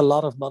was worth a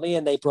lot of money,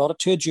 and they brought it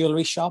to a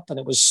jewellery shop and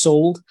it was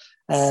sold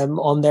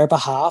on their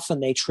behalf,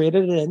 and they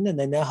traded it in, and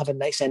they now have a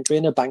nice entry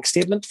in their bank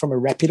statement from a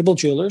reputable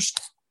jewellers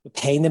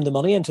paying them the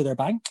money into their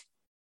bank.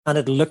 And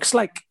it looks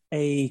like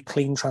a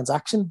clean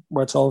transaction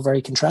where it's all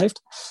very contrived.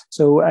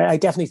 So I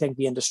definitely think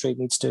the industry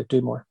needs to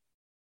do more.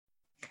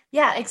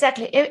 Yeah,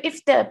 exactly.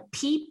 If the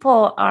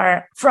people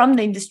are from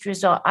the industry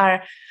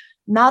are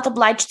not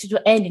obliged to do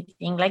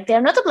anything, like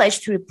they're not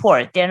obliged to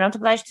report, they're not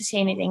obliged to say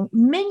anything,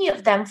 many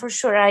of them, for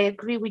sure, I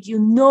agree with you,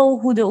 know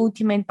who the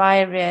ultimate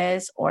buyer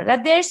is, or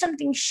that there's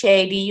something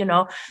shady,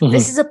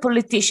 this is a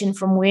politician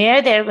from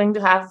where they're going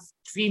to have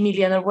 3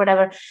 million or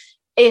whatever,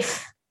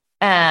 if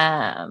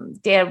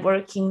they're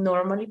working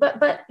normally,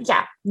 but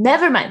yeah,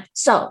 never mind.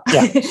 So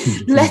yeah.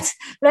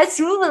 let's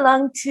move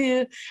along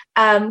to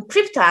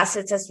crypto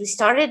assets, as we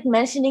started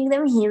mentioning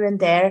them here and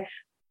there.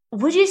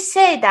 Would you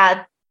say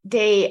that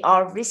they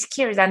are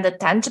riskier than the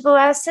tangible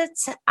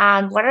assets,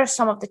 and what are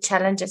some of the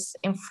challenges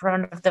in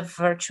front of the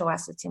virtual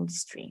assets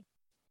industry?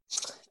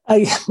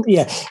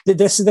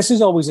 This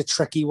is always a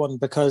tricky one,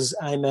 because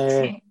I'm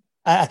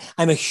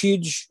a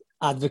huge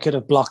advocate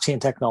of blockchain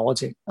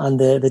technology and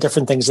the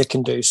different things it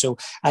can do. So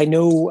I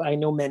know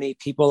many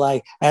people.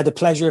 I had the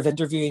pleasure of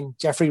interviewing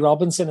Jeffrey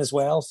Robinson as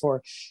well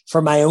for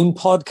my own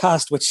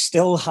podcast, which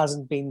still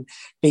hasn't been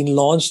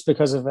launched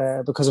because of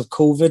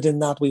COVID, in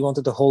that we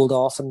wanted to hold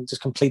off and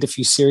just complete a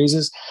few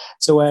series.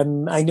 So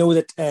I know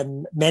that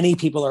many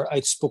people are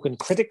outspoken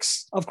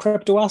critics of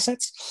crypto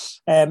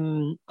assets.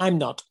 I'm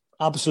not.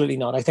 Absolutely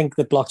not. I think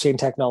that blockchain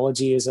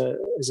technology is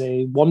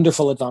a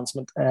wonderful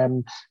advancement.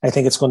 I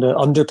think it's going to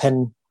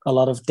underpin a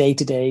lot of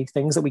day-to-day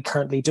things that we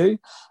currently do.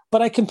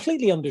 But I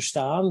completely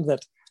understand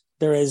that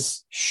there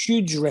is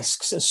huge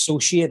risks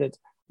associated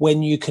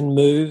when you can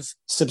move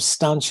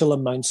substantial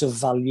amounts of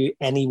value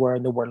anywhere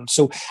in the world.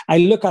 So I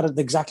look at it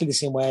exactly the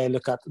same way I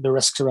look at the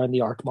risks around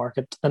the art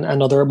market and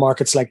other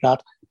markets like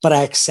that. But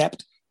I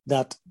accept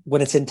that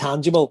when it's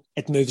intangible,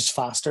 it moves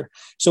faster.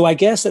 So I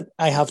guess that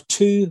I have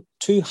two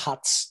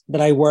hats that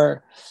I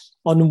wear.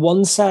 On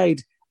one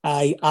side,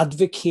 I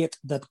advocate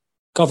that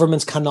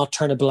governments cannot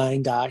turn a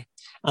blind eye,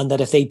 and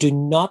that if they do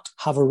not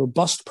have a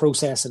robust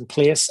process in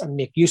place and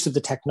make use of the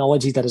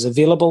technology that is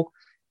available,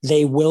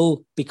 they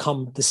will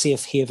become the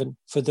safe haven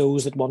for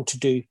those that want to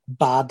do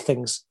bad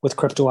things with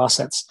crypto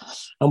assets.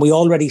 And we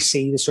already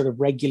see the sort of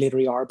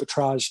regulatory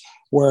arbitrage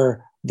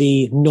where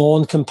the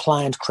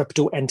non-compliant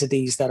crypto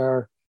entities that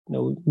are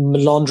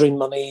laundering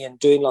money and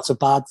doing lots of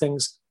bad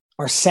things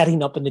are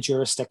setting up in the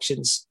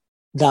jurisdictions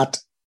that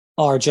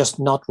are just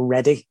not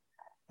ready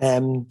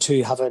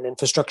to have an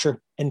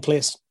infrastructure in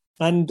place.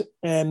 And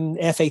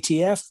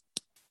FATF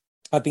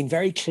have been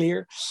very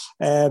clear.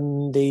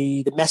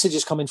 The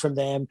messages coming from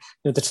them,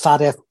 that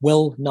FATF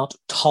will not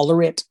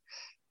tolerate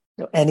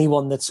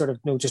anyone that sort of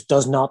just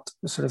does not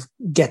sort of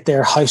get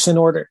their house in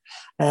order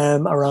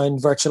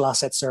around virtual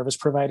asset service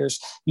providers.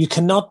 You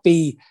cannot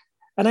be,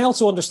 and I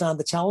also understand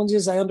the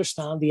challenges. I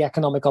understand the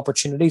economic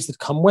opportunities that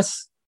come with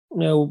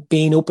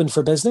being open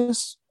for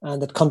business,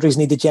 and that countries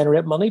need to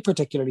generate money,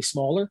 particularly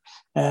smaller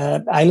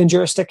island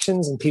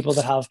jurisdictions and people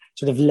that have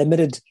sort of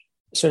limited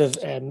sort of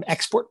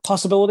export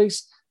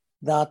possibilities,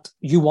 that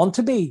you want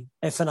to be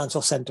a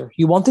financial center.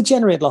 You want to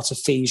generate lots of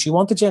fees. You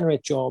want to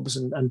generate jobs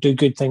and do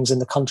good things in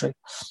the country.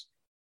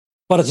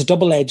 But it's a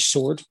double-edged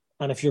sword.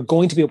 And if you're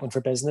going to be open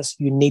for business,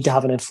 you need to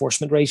have an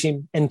enforcement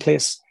regime in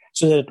place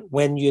so that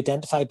when you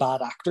identify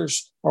bad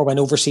actors, or when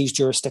overseas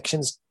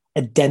jurisdictions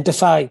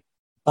identify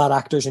bad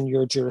actors in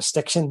your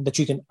jurisdiction, that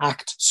you can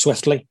act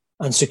swiftly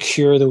and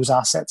secure those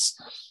assets.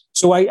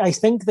 So I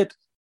think that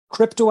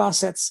crypto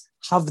assets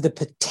have the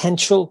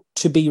potential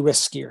to be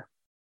riskier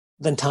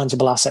than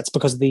tangible assets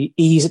because of the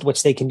ease at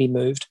which they can be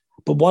moved.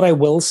 But what I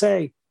will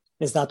say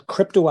is that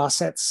crypto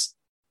assets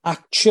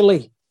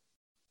actually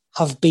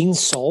have been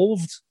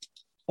solved.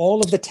 All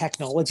of the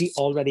technology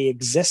already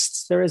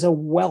exists. There is a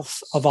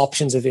wealth of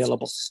options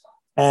available.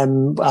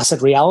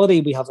 Asset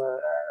Reality, we have a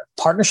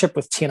partnership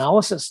with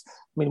Chainalysis. I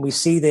mean, we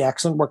see the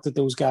excellent work that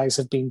those guys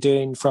have been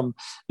doing, from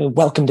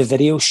Welcome to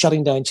Video,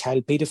 shutting down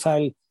child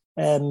pedophile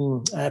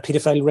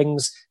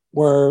rings,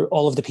 where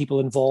all of the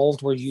people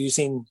involved were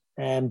using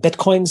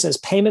Bitcoins as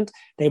payment.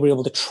 They were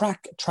able to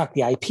track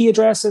the IP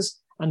addresses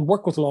and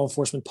work with law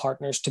enforcement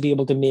partners to be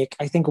able to make,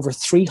 I think, over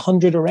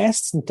 300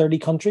 arrests in 30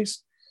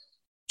 countries.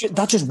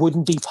 That just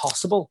wouldn't be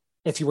possible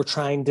if you were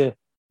trying to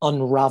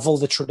unravel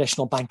the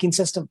traditional banking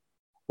system,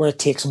 where it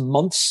takes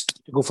months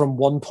to go from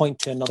one point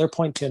to another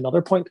point to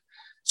another point.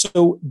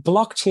 So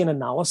blockchain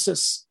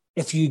analysis,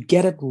 if you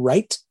get it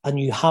right and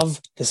you have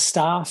the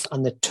staff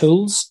and the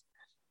tools,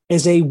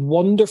 is a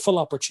wonderful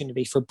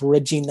opportunity for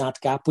bridging that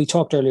gap. We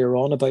talked earlier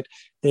on about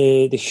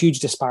the huge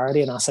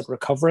disparity in asset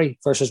recovery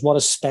versus what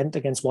is spent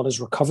against what is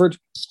recovered,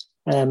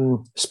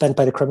 spent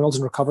by the criminals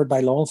and recovered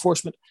by law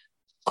enforcement.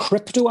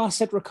 Crypto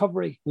asset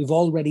recovery, we've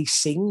already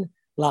seen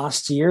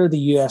last year, the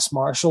US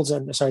Marshals the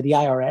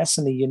IRS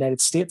in the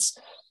United States,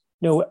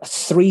 a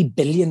 $3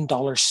 billion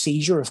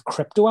seizure of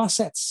crypto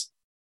assets.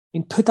 I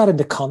mean, put that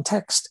into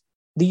context.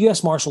 The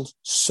US Marshals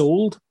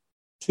sold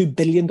 $2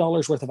 billion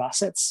worth of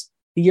assets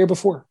the year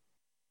before.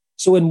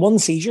 So in one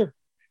seizure,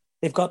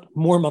 they've got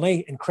more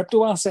money in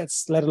crypto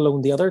assets, let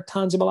alone the other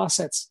tangible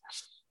assets.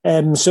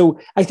 So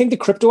I think the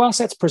crypto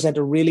assets present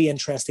a really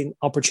interesting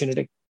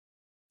opportunity.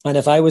 And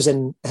if I was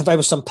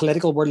some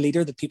political world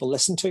leader that people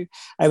listen to,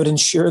 I would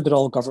ensure that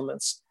all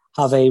governments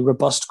have a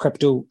robust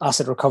crypto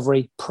asset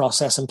recovery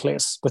process in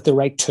place with the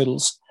right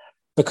tools,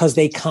 because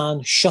they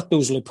can shut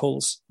those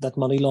loopholes that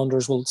money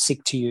launderers will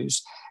seek to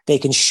use. They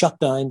can shut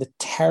down the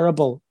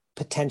terrible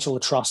potential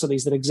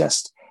atrocities that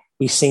exist.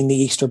 We've seen the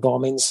Easter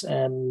bombings,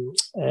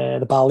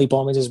 the Bali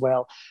bombings as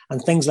well,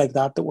 and things like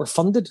that were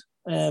funded.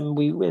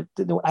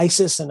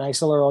 ISIS and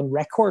ISIL are on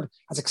record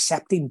as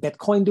accepting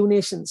Bitcoin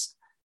donations.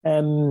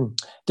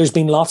 There's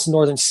been lots in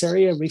northern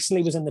Syria.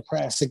 Recently was in the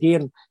press.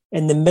 Again,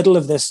 in the middle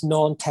of this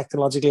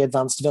non-technologically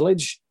advanced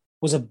village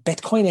was a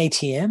Bitcoin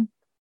ATM.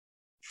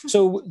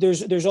 So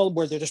there's all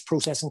where they're just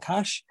processing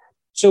cash.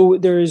 So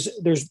there's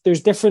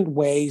different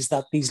ways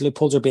that these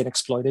loopholes are being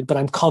exploited, but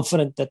I'm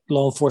confident that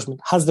law enforcement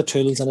has the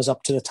tools and is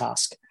up to the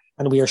task,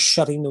 and we are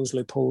shutting those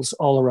loopholes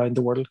all around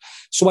the world.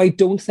 So I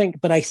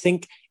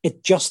think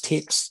it just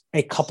takes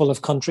a couple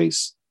of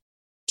countries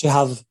to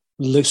have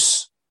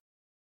loose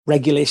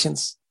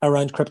regulations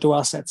around crypto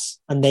assets,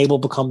 and they will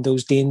become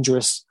those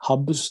dangerous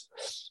hubs.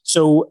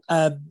 So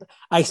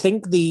I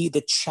think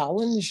the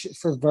challenge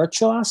for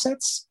virtual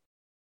assets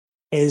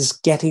is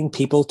getting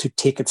people to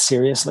take it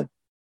seriously.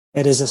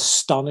 It is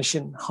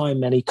astonishing how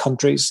many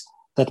countries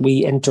that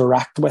we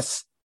interact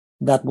with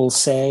that will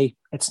say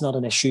it's not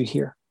an issue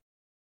here.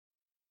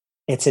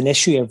 It's an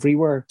issue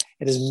everywhere.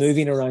 It is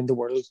moving around the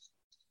world,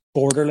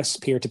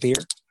 borderless, peer-to-peer.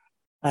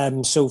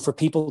 So for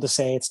people to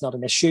say it's not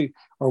an issue,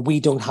 or we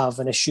don't have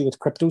an issue with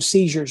crypto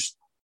seizures,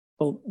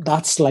 well,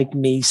 that's like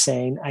me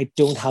saying I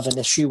don't have an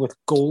issue with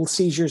gold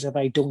seizures if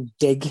I don't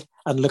dig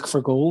and look for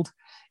gold.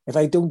 If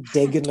I don't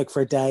dig and look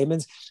for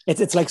diamonds,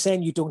 it's like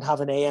saying you don't have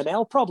an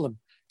AML problem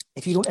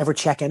if you don't ever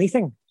check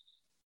anything.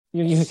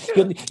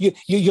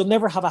 You'll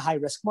never have a high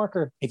risk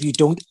marker if you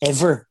don't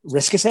ever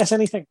risk assess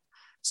anything.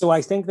 So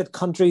I think that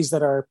countries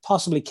that are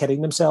possibly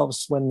kidding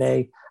themselves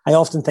I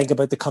often think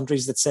about the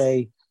countries that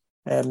say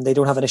they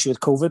don't have an issue with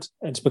COVID.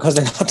 It's because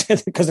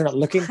they're not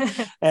looking.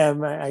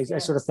 I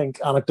sort of think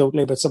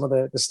anecdotally about some of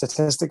the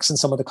statistics in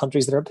some of the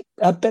countries that are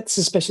a bit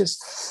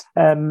suspicious.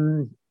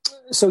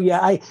 So yeah,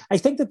 I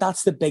think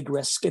that's the big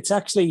risk. It's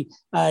actually,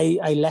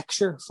 I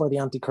lecture for the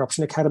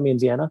Anti-Corruption Academy in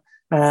Vienna,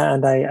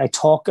 and I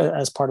talk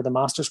as part of the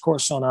master's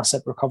course on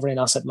asset recovery and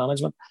asset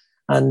management.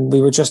 And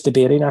we were just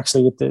debating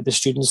actually with the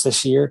students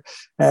this year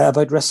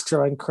about risks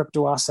around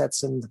crypto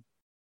assets. And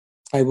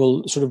I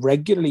will sort of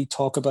regularly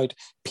talk about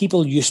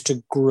people used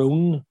to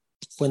groan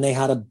when they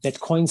had a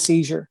Bitcoin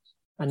seizure.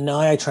 And now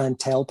I try and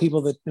tell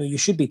people that you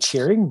should be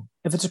cheering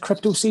if it's a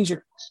crypto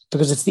seizure,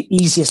 because it's the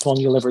easiest one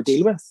you'll ever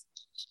deal with.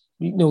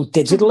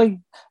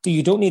 Digitally,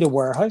 you don't need a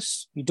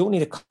warehouse. You don't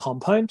need a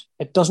compound.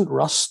 It doesn't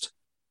rust.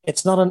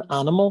 It's not an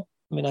animal.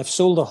 I mean, I've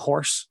sold a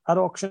horse at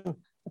auction.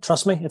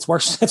 Trust me, it's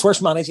worse. It's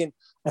worse managing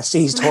a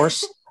seized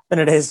horse than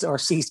it is, or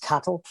seized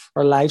cattle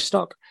or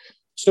livestock.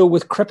 So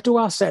with crypto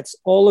assets,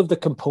 all of the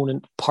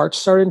component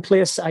parts are in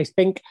place. I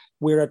think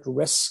we're at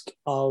risk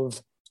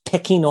of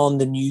picking on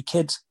the new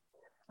kid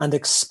and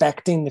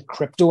expecting the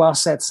crypto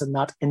assets in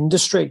that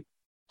industry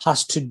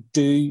has to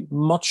do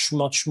much,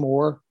 much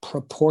more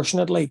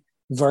proportionately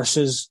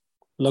versus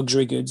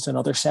luxury goods and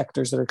other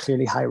sectors that are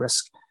clearly high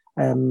risk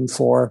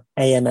for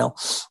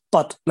AML.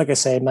 But like I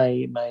say,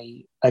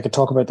 I could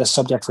talk about this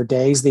subject for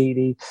days.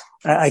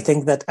 I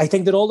think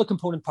that all the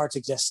component parts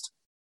exist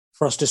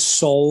for us to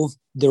solve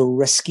the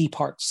risky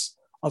parts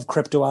of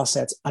crypto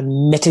assets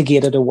and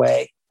mitigate it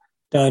away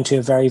down to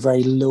a very,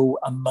 very low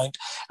amount.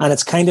 And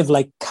it's kind of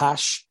like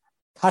cash.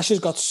 Cash has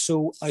got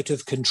so out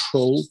of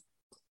control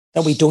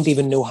that we don't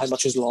even know how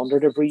much is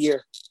laundered every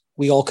year.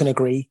 We all can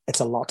agree it's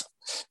a lot.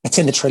 It's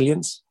in the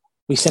trillions.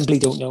 We simply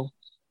don't know.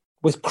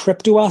 With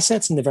crypto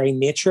assets and the very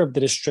nature of the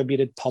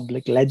distributed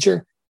public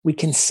ledger, we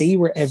can see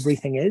where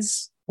everything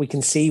is. We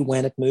can see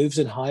when it moves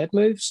and how it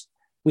moves.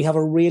 We have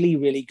a really,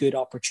 really good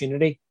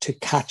opportunity to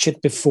catch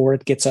it before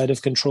it gets out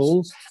of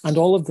control. And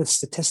all of the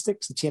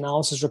statistics, the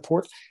Chainalysis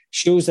report,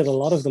 shows that a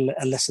lot of the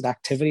illicit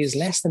activity is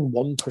less than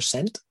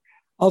 1%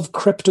 of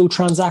crypto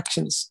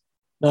transactions.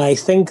 Now, I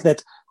think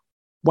that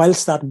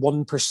whilst that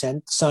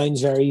 1%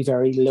 sounds very,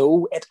 very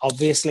low, it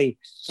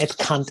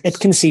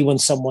can see when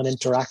someone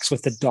interacts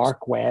with the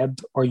dark web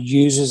or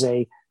uses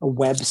a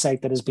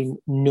website that has been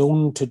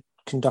known to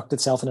conduct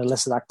itself in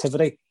illicit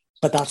activity.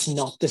 But that's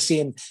not the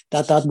same.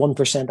 That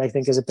 1%, I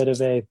think, is a bit of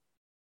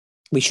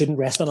we shouldn't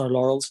rest on our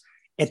laurels.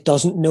 It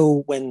doesn't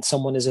know when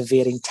someone is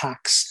evading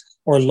tax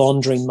or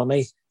laundering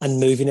money and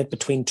moving it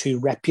between two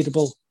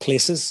reputable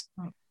places.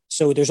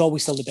 So there's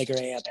always still the bigger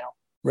AML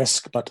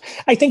risk. But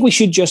I think we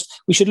should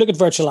look at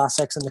virtual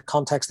assets in the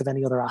context of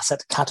any other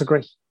asset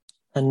category.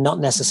 and not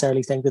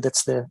necessarily think that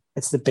it's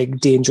the big,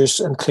 dangerous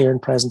and clear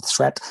and present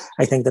threat.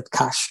 I think that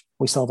cash,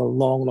 we still have a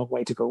long, long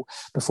way to go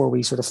before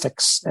we sort of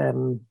fix,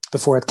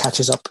 before it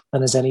catches up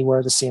and is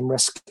anywhere the same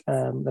risk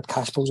that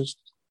cash poses.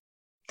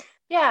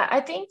 Yeah,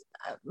 I think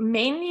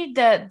mainly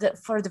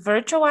for the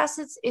virtual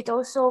assets, it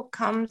also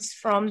comes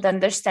from the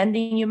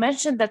understanding. You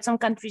mentioned that some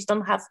countries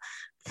don't have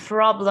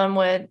problem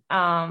with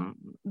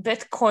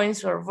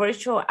bitcoins or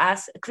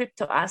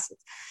crypto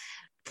assets.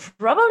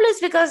 Probably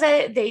it's because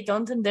they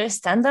don't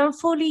understand them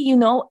fully.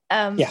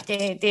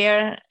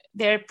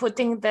 They're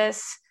putting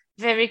this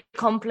very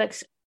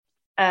complex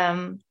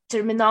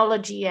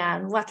terminology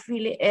and what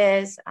really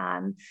is,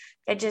 and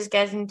they just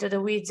get into the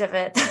weeds of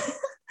it.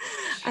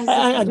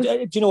 And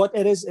do you know what?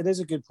 It is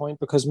a good point,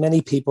 because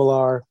many people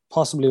are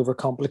possibly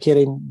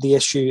overcomplicating the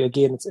issue.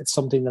 Again, it's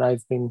something that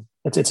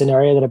it's an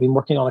area that I've been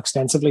working on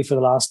extensively for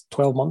the last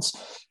 12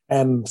 months,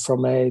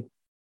 from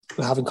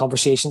having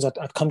conversations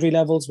at country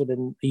levels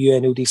within the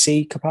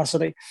UNODC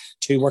capacity,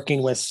 to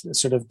working with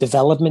sort of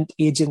development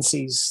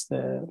agencies,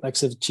 the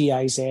likes of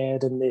GIZ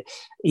and the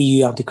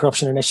EU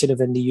Anti-Corruption Initiative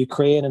in the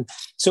Ukraine. And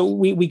so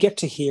we get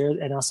to hear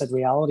in Asset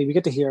Reality, we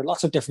get to hear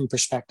lots of different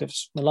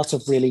perspectives and lots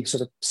of really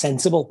sort of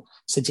sensible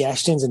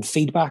suggestions and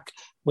feedback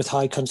with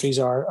how countries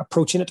are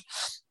approaching it.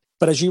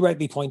 But as you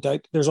rightly point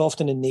out, there's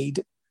often a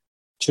need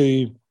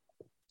to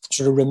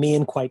sort of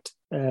remain quite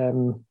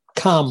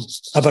calm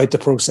about the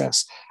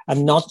process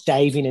and not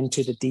diving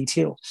into the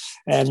detail.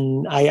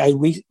 And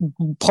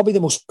probably the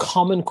most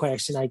common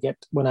question I get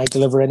when I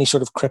deliver any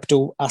sort of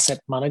crypto asset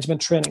management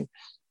training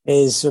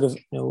is sort of,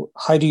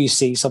 how do you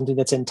see something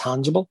that's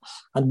intangible,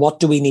 and what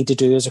do we need to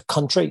do as a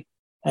country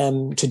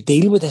to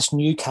deal with this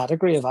new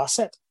category of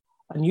asset?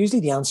 And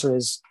usually the answer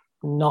is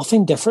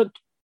nothing different.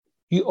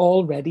 You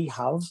already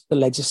have the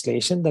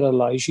legislation that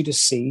allows you to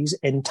seize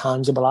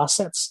intangible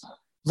assets.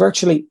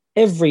 Virtually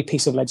every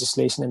piece of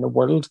legislation in the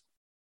world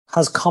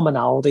has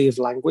commonality of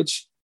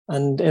language,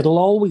 and it'll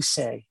always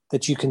say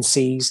that you can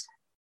seize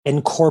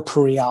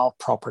incorporeal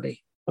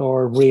property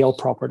or real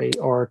property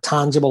or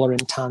tangible or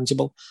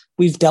intangible.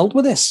 We've dealt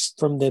with this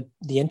from the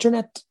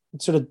internet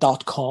sort of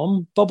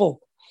 .com bubble.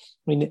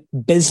 I mean,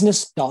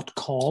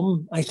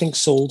 business.com, I think,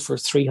 sold for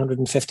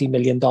 $350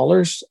 million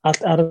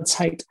at its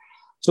height.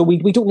 So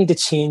we don't need to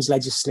change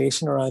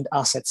legislation around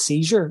asset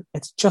seizure.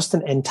 It's just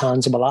an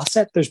intangible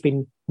asset. There's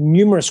been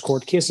numerous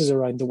court cases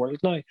around the world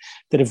now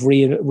that have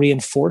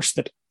reinforced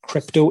that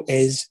crypto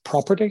is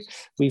property.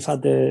 We've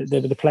had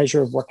the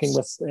pleasure of working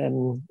with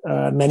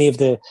many of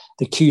the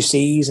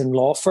QCs and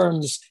law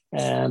firms,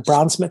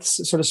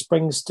 Brandsmiths sort of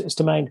springs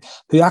to mind,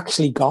 who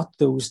actually got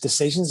those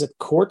decisions at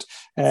court.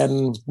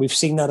 We've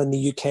seen that in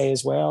the UK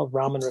as well,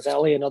 Raman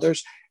Ravelli and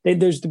others.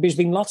 There's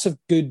been lots of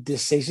good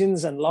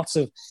decisions and lots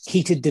of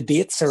heated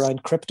debates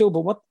around crypto,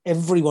 but what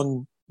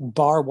everyone,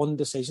 bar one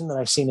decision that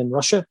I've seen in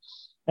Russia,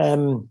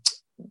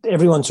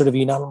 everyone sort of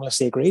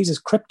unanimously agrees is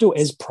crypto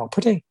is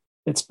property.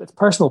 It's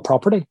personal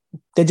property,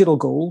 digital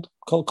gold,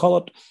 call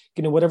it,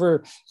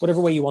 whatever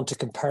way you want to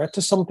compare it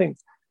to something.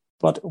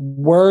 But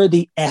where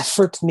the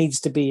effort needs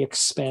to be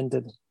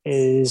expended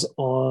is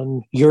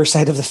on your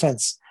side of the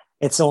fence.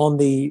 It's on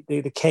the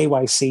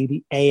KYC,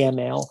 the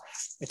AML.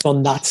 It's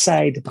on that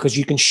side, because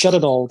you can shut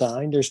it all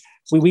down.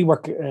 We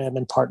work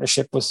in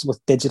partnership with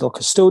digital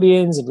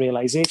custodians and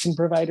realization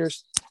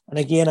providers. And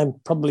again, I'm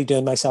probably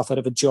doing myself out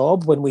of a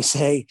job when we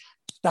say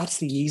that's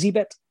the easy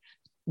bit.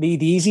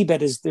 The easy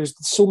bit is there's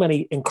so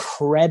many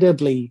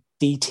incredibly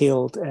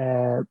detailed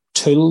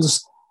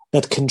tools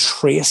that can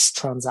trace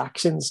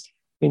transactions.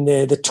 I mean,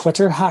 the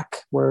Twitter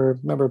hack, where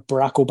remember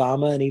Barack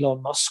Obama and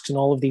Elon Musk and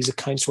all of these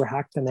accounts were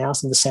hacked and they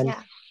asked them to send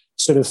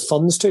sort of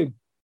funds to.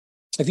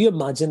 If you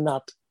imagine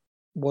that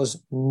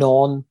was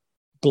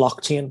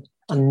non-blockchain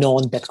and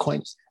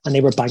non-Bitcoin and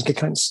they were bank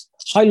accounts,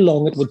 how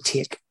long it would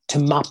take to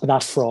map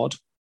that fraud,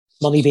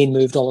 money being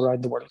moved all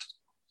around the world.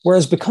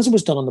 Whereas because it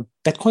was done on the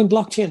Bitcoin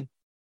blockchain,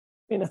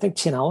 I think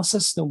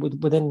Chainalysis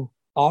within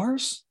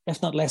hours,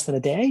 if not less than a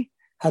day,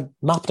 had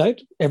mapped out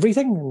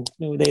everything.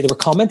 And they were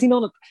commenting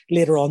on it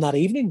later on that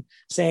evening,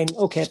 saying,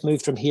 okay, it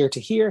moved from here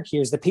to here.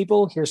 Here's the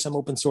people. Here's some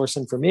open source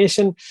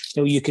information.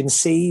 You can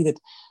see that.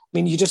 I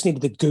mean, you just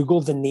needed to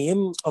Google the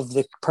name of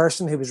the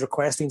person who was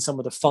requesting some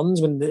of the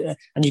funds, and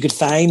you could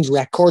find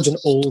records in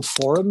old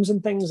forums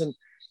and things. And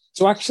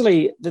so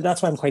actually,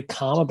 that's why I'm quite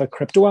calm about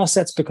crypto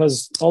assets,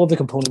 because all of the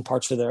component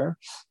parts are there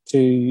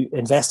to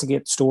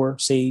investigate, store,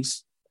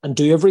 seize, and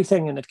do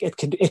everything. And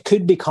it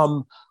could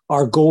become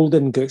our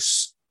golden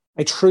goose.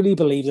 I truly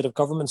believe that if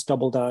governments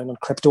double down on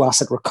crypto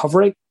asset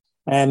recovery,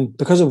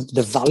 because of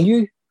the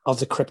value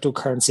of the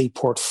cryptocurrency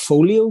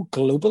portfolio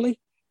globally,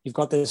 you've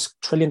got this $1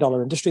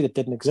 trillion industry that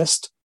didn't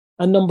exist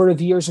a number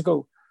of years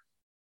ago.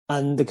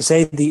 And like I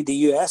say, the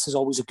US is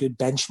always a good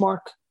benchmark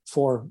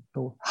for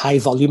high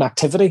volume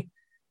activity.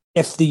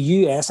 If the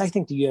US, I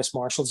think the US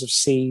Marshals have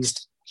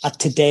seized, at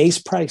today's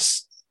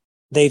price,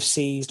 they've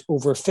seized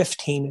over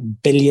 $15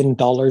 billion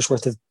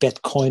worth of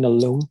Bitcoin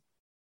alone.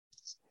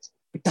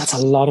 That's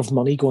a lot of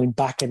money going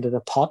back into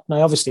the pot.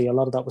 Now, obviously, a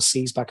lot of that was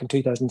seized back in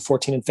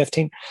 2014 and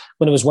 15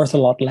 when it was worth a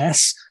lot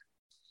less.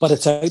 but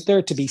it's out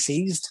there to be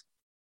seized.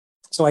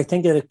 So I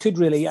think that it could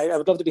really, I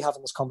would love to be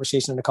having this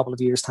conversation in a couple of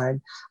years'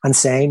 time and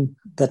saying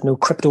that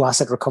crypto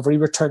asset recovery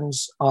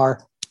returns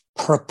are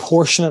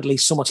proportionately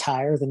so much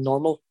higher than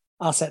normal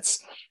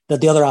assets that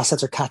the other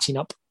assets are catching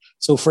up.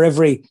 So for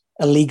every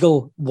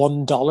illegal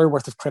 $1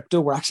 worth of crypto,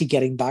 we're actually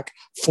getting back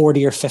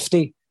 40 or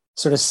 50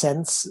 sort of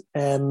cents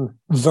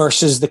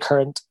versus the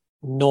current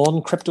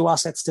non-crypto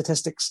asset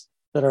statistics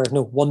that are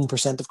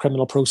 1% of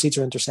criminal proceeds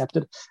are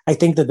intercepted. I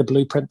think that the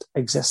blueprint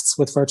exists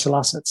with virtual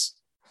assets.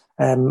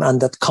 And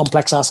that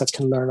complex assets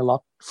can learn a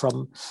lot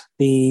from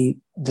the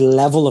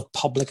level of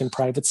public and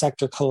private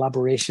sector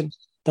collaboration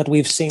that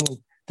we've seen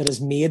that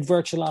has made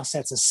virtual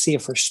assets a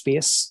safer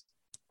space.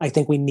 I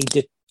think we need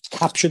to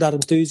capture that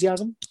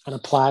enthusiasm and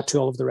apply it to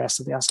all of the rest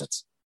of the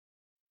assets.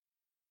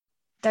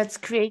 That's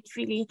great,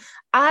 really.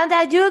 And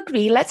I do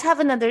agree. Let's have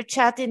another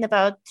chat in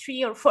about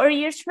 3 or 4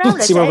 years from now.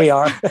 See where we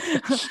are.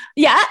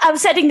 Yeah, I'm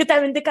setting the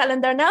time in the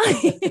calendar now.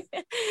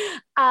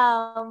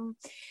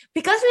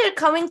 Because we are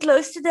coming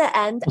close to the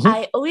end,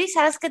 I always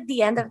ask at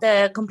the end of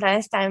the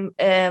Compliance Time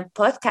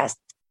podcast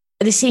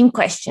the same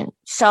question.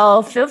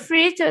 So feel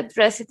free to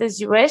address it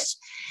as you wish.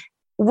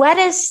 What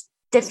is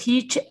the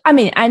future? I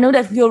mean, I know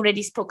that we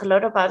already spoke a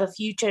lot about the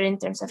future in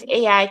terms of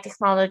AI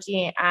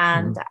technology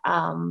and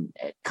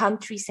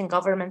countries and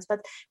governments,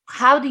 but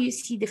how do you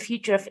see the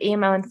future of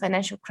AML and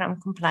financial crime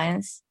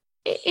compliance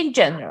in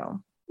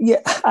general?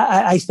 Yeah,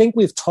 I think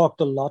we've talked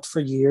a lot for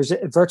years.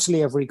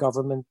 Virtually every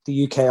government,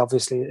 the UK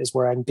obviously is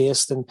where I'm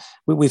based, and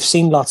we've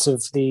seen lots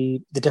of the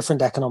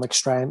different economic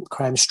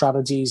crime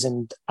strategies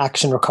and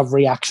action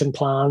recovery action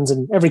plans,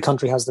 and every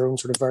country has their own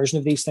sort of version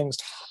of these things.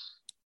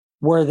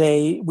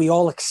 We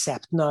all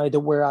accept now that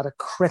we're at a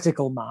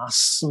critical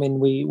mass. I mean,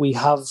 we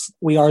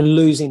are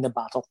losing the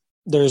battle.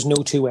 There's no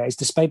two ways.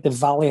 Despite the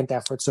valiant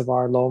efforts of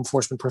our law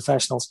enforcement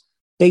professionals,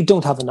 they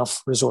don't have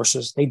enough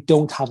resources. They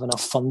don't have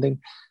enough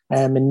funding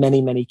in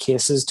many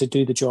cases to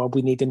do the job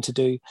we need them to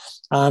do.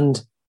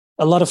 And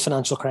a lot of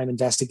financial crime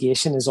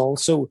investigation is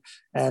also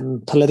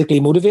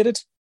politically motivated.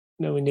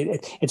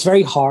 It's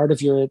very hard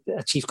if you're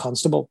a chief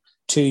constable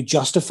to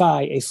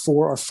justify a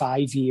 4 or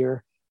 5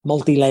 year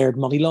multi-layered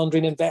money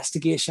laundering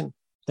investigation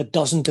that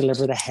doesn't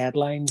deliver the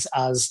headlines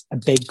as a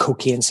big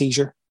cocaine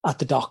seizure at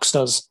the docks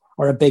does,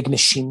 or a big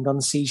machine gun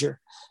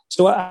seizure.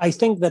 So I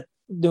think that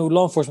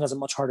law enforcement has a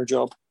much harder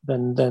job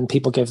than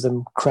people give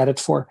them credit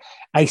for.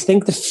 I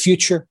think the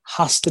future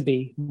has to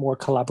be more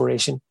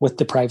collaboration with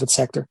the private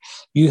sector.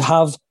 You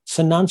have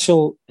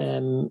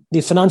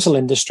the financial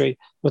industry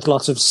with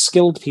lots of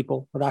skilled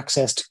people with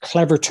access to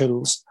clever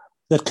tools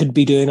that could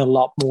be doing a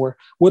lot more.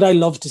 Would I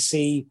love to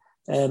see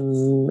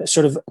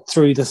sort of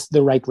through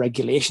the right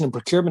regulation and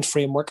procurement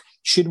framework,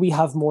 should we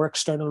have more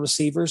external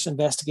receivers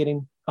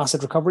investigating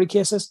asset recovery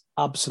cases?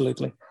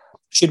 Absolutely.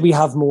 Should we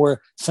have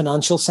more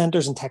financial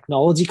centres and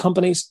technology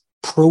companies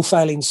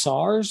profiling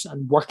SARS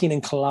and working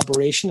in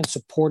collaboration and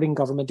supporting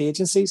government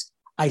agencies?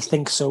 I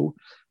think so.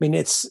 I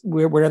mean,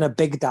 we're in a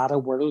big data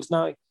world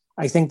now.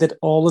 I think that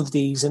all of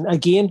these, and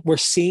again, we're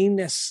seeing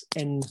this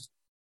in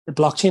the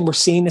blockchain, we're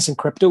seeing this in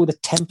crypto. The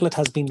template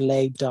has been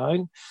laid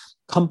down.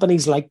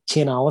 Companies like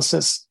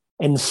Chainalysis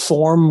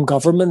inform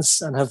governments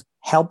and have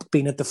helped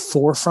being at the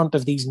forefront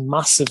of these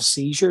massive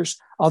seizures.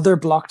 Other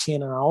blockchain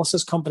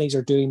analysis companies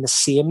are doing the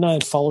same now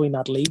and following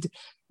that lead,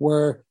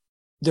 where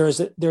there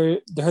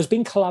has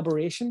been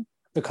collaboration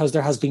because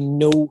there has been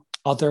no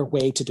other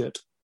way to do it.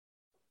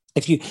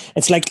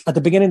 It's like at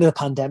the beginning of the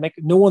pandemic,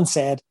 no one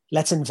said,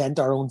 let's invent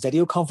our own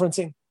video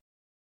conferencing.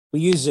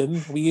 We use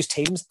Zoom, we use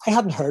Teams. I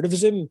hadn't heard of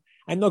Zoom.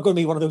 I'm not going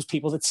to be one of those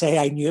people that say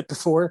I knew it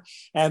before.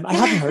 I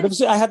hadn't heard of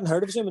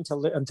Zoom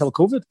until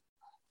COVID.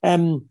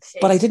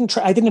 But I didn't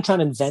try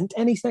and invent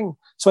anything.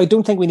 So I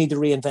don't think we need to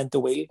reinvent the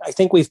wheel. I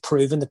think we've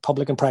proven that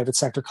public and private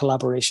sector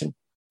collaboration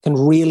can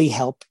really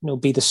help,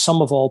 be the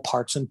sum of all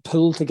parts and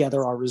pull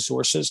together our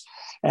resources.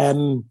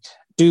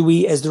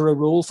 Is there a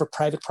role for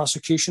private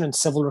prosecution and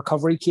civil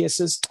recovery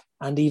cases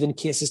and even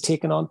cases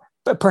taken on?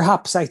 But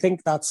perhaps I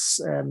think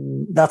that's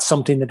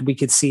something that we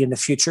could see in the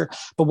future.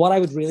 But what I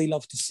would really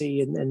love to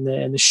see in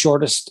the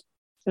shortest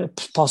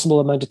possible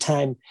amount of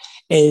time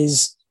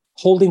is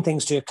holding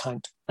things to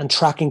account and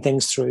tracking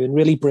things through and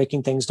really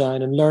breaking things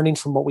down and learning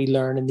from what we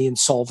learn in the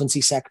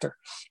insolvency sector.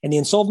 In the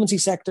insolvency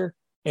sector,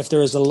 if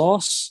there is a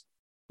loss,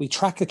 we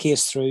track the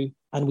case through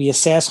and we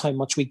assess how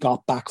much we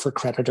got back for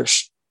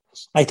creditors.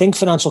 I think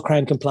financial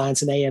crime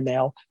compliance and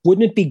AML,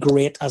 wouldn't it be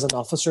great as an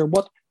officer?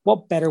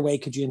 What better way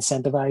could you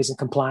incentivize a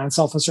compliance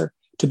officer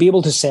to be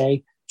able to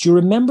say, do you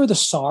remember the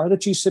SAR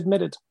that you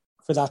submitted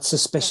for that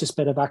suspicious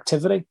bit of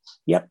activity?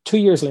 Yep, 2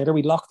 years later,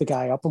 we locked the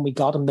guy up and we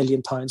got £1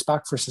 million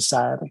back for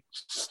society.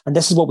 And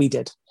this is what we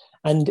did.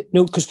 And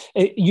because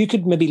you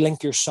could maybe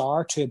link your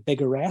SAR to a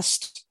big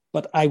arrest,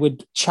 but I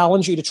would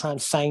challenge you to try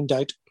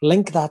and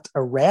link that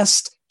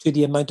arrest to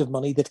the amount of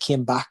money that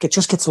came back. It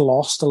just gets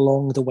lost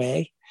along the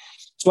way.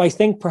 So I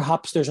think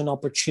perhaps there's an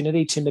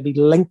opportunity to maybe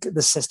link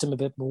the system a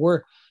bit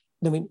more.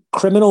 I mean,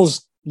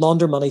 criminals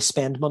launder money,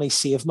 spend money,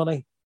 save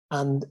money,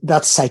 and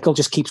that cycle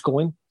just keeps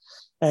going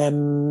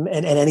in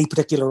any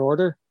particular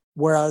order.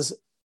 whereas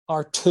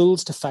our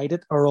tools to fight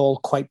it are all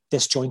quite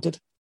disjointed.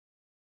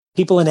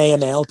 People in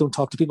AML don't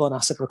talk to people in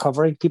asset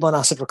recovery. People in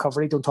asset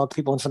recovery don't talk to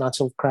people in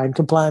financial crime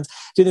compliance.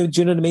 Do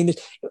you know what I mean?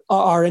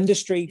 Our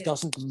industry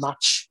doesn't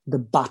match the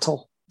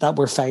battle that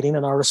we're fighting,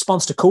 and our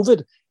response to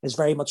COVID is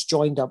very much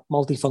joined up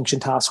multifunction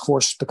task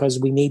force because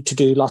we need to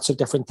do lots of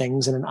different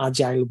things in an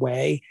agile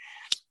way.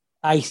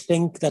 I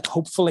think that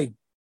hopefully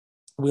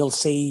we'll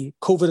see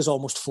COVID has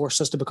almost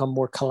forced us to become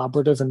more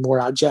collaborative and more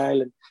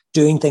agile and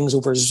doing things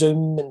over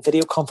Zoom and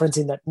video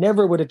conferencing that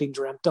never would have been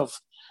dreamt of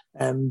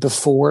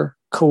before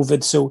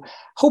COVID. So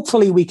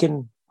hopefully we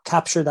can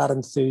capture that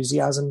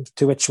enthusiasm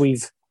to which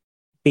we've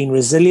been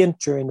resilient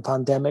during the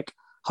pandemic,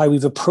 how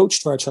we've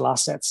approached virtual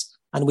assets,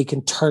 and we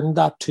can turn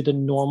that to the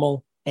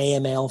normal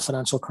AML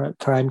financial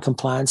crime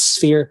compliance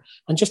sphere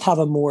and just have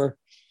a more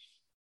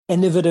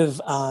innovative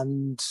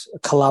and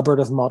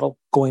collaborative model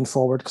going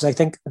forward, because I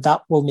think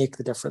that will make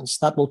the difference.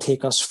 That will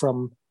take us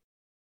from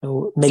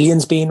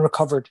millions being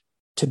recovered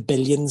to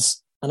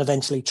billions and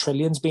eventually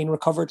trillions being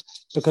recovered,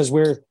 because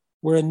we're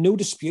in no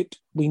dispute.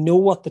 We know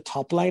what the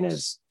top line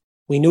is.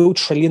 We know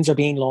trillions are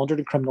being laundered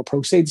in criminal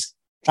proceeds.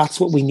 That's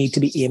what we need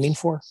to be aiming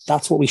for.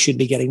 That's what we should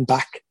be getting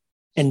back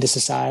into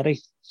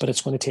society. But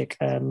it's going to take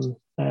a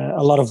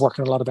lot of work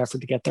and a lot of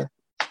effort to get there.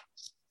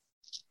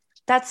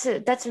 That's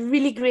a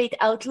really great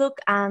outlook,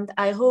 and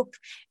I hope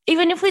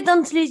even if we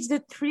don't reach the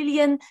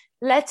trillion,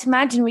 let's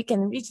imagine we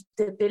can reach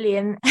the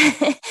billion.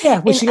 Yeah,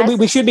 we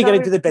should be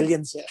getting to the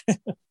billions. Yeah.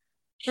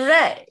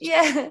 Right.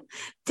 Yeah.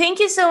 Thank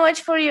you so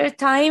much for your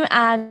time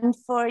and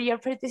for your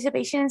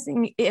participation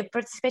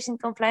in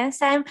Compliance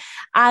Time.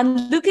 I'm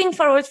looking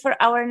forward for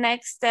our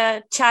next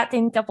chat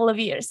in a couple of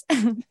years.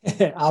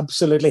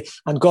 Absolutely.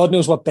 And God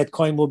knows what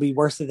Bitcoin will be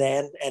worth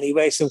then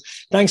anyway. So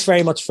thanks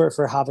very much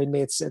for having me.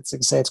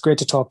 It's great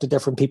to talk to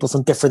different people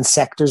from different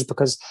sectors,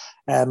 because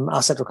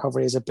asset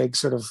recovery is a big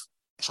sort of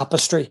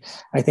tapestry.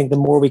 I think the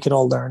more we can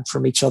all learn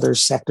from each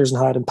other's sectors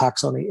and how it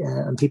impacts on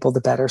and people,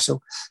 the better.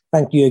 So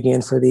thank you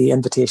again for the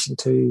invitation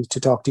to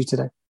talk to you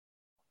today.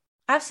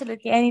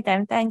 Absolutely.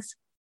 Anytime. Thanks.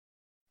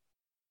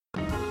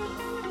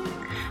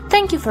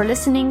 Thank you for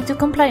listening to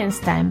Compliance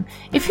Time.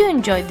 If you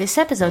enjoyed this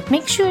episode,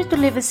 make sure to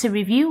leave us a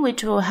review,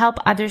 which will help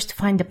others to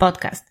find the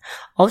podcast.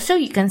 Also,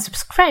 you can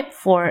subscribe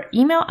for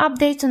email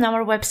updates on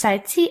our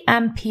website,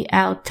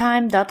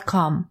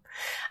 cmpltime.com.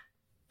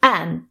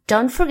 And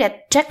don't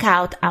forget, check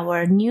out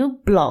our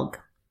new blog.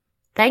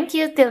 Thank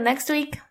you. Till next week.